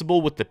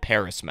possible with the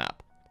Paris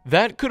map.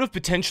 That could have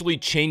potentially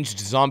changed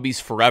Zombies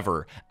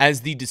forever,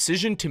 as the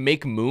decision to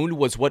make Moon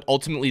was what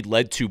ultimately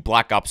led to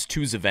Black Ops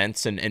 2's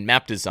events and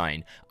map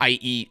design,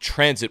 i.e.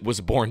 Transit was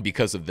born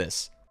because of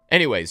this.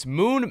 Anyways,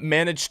 Moon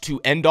managed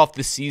to end off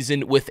the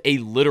season with a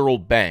literal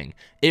bang.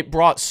 It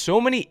brought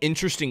so many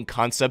interesting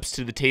concepts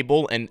to the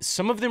table, and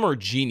some of them are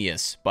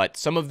genius, but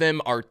some of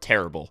them are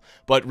terrible.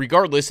 But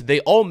regardless, they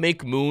all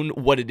make Moon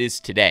what it is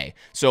today.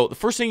 So the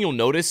first thing you'll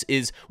notice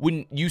is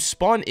when you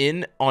spawn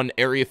in on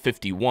Area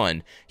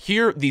 51,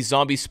 here the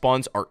zombie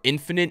spawns are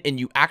infinite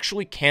and you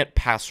actually can't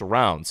pass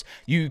rounds.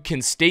 You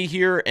can stay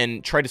here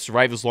and try to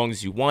survive as long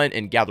as you want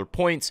and gather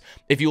points.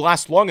 If you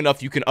last long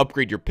enough, you can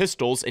upgrade your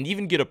pistols and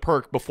even get a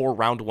perk before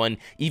round 1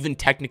 even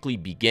technically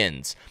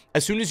begins.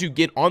 As soon as you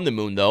get on the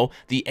Moon, though,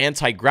 the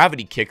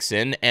anti-gravity kicks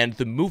in and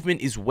the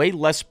movement is way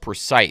less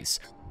precise.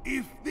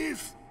 If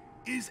this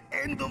is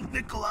end of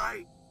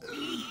Nikolai,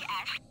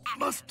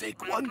 must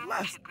take one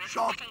last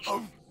shot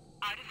of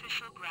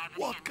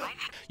vodka.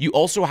 You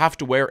also have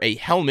to wear a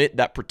helmet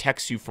that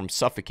protects you from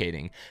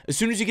suffocating. As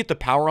soon as you get the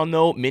power on,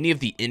 though, many of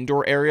the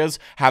indoor areas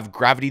have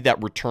gravity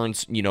that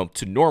returns,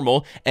 to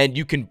normal, and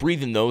you can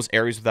breathe in those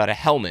areas without a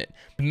helmet.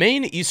 The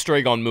main Easter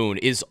egg on Moon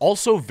is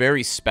also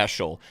very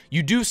special.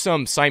 You do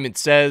some Simon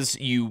Says,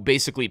 you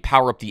basically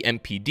power up the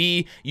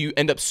MPD, you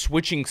end up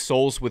switching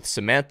souls with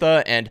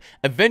Samantha, and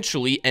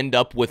eventually end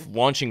up with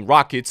launching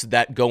rockets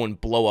that go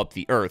and blow up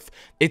the Earth.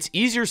 It's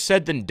easier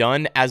said than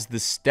done, as the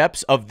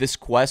steps of this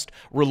quest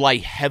rely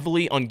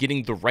heavily on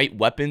getting the right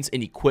weapons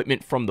and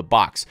equipment from the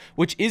box,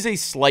 which is a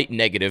slight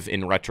negative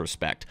in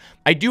retrospect.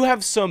 I do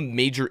have some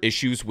major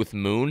issues with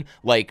Moon,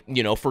 like,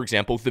 for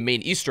example, the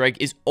main Easter egg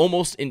is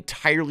almost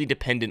entirely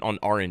dependent on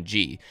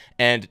RNG,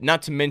 and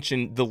not to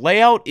mention, the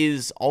layout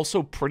is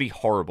also pretty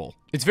horrible.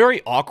 It's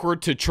very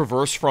awkward to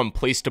traverse from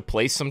place to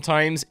place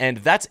sometimes, and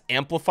that's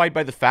amplified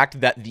by the fact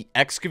that the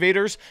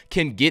excavators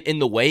can get in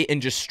the way and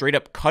just straight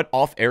up cut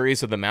off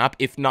areas of the map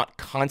if not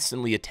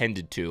constantly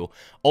attended to.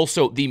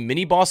 Also, the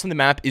mini-boss on the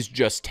map is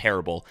just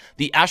terrible.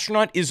 The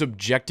astronaut is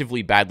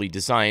objectively badly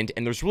designed,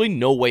 and there's really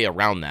no way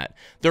around that.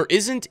 There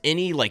isn't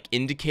any,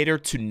 indicator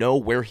to know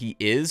where he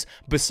is,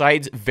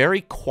 besides very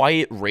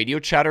quiet radio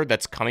chatter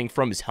that's coming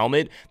from his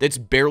helmet that's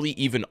barely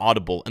even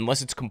audible,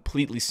 unless it's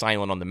completely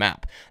silent on the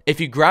map. If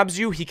he grabs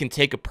you, he can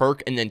take a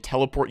perk and then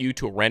teleport you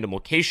to a random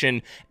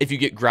location if you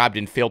get grabbed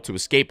and fail to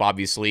escape,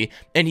 obviously,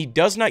 and he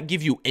does not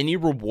give you any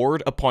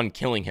reward upon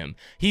killing him.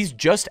 He's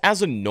just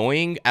as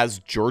annoying as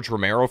George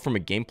Romero from a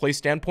gameplay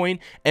standpoint,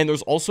 and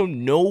there's also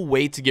no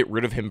way to get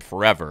rid of him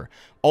forever.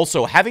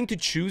 Also, having to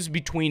choose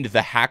between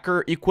the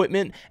hacker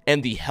equipment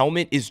and the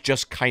helmet is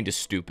just kinda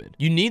stupid.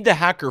 You need the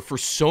hacker for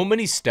so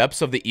many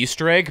steps of the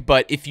Easter egg,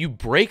 but if you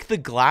break the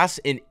glass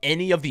in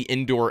any of the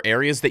indoor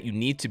areas that you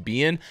need to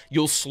be in,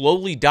 you'll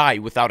slowly die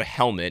without a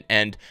helmet,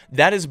 and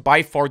that is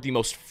by far the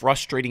most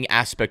frustrating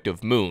aspect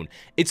of Moon.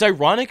 It's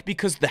ironic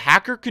because the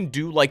hacker can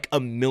do a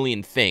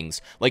million things,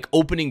 like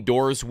opening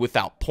doors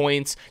without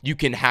points, you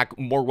can hack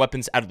more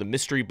weapons out of the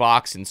mystery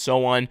box, and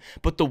so on,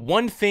 but the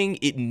one thing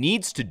it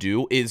needs to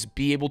do is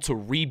be able to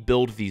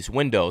rebuild these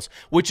windows,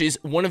 which is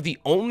one of the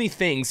only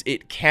things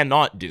it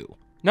cannot do.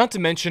 Not to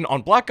mention,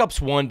 on Black Ops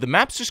 1, the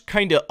map's just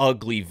kinda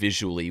ugly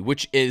visually,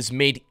 which is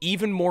made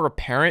even more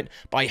apparent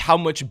by how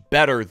much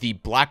better the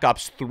Black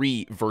Ops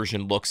 3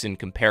 version looks in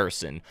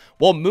comparison.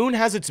 While Moon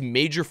has its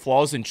major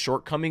flaws and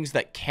shortcomings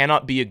that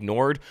cannot be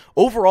ignored,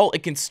 overall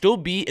it can still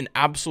be an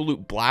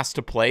absolute blast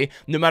to play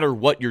no matter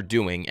what you're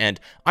doing, and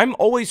I'm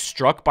always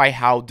struck by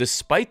how,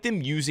 despite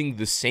them using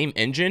the same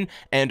engine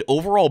and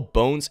overall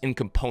bones and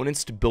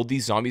components to build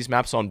these zombies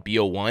maps on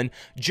BO1,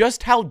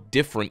 just how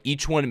different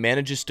each one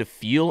manages to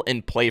feel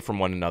and play from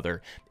one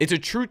another. It's a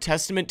true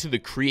testament to the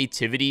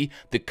creativity,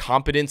 the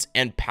competence,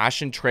 and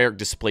passion Treyarch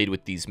displayed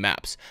with these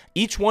maps.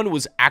 Each one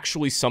was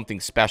actually something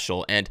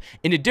special, and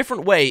in a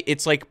different way,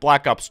 it's like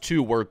Black Ops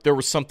 2 where there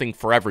was something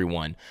for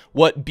everyone.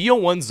 What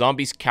BO1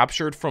 Zombies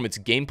captured from its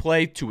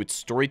gameplay to its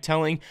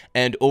storytelling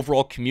and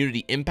overall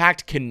community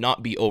impact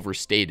cannot be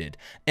overstated,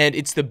 and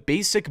it's the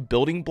basic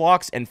building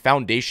blocks and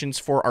foundations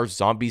for our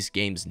Zombies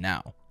games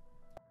now.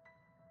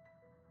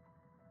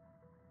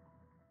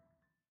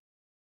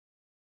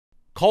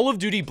 Call of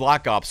Duty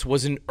Black Ops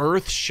was an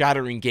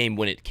earth-shattering game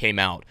when it came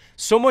out.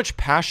 So much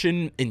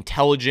passion,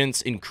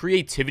 intelligence, and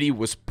creativity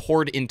was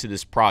poured into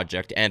this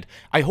project, and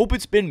I hope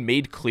it's been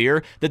made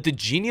clear that the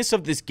genius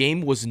of this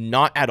game was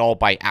not at all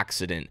by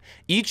accident.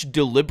 Each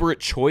deliberate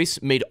choice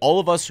made all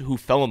of us who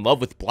fell in love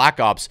with Black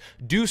Ops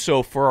do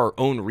so for our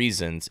own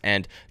reasons,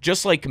 and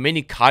just like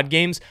many COD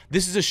games,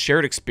 this is a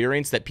shared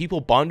experience that people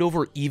bond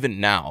over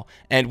even now,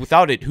 and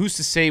without it, who's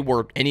to say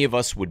where any of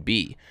us would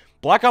be?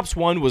 Black Ops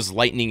 1 was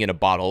lightning in a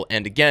bottle,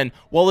 and again,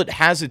 while it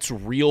has its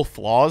real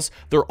flaws,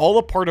 they're all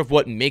a part of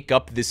what make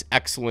up this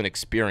excellent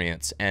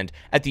experience, and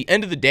at the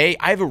end of the day,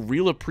 I have a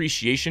real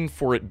appreciation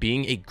for it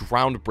being a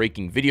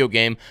groundbreaking video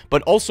game,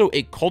 but also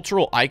a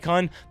cultural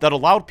icon that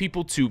allowed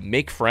people to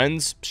make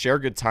friends, share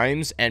good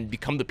times, and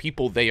become the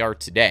people they are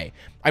today.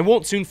 I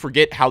won't soon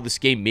forget how this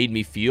game made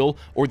me feel,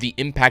 or the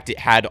impact it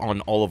had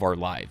on all of our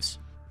lives.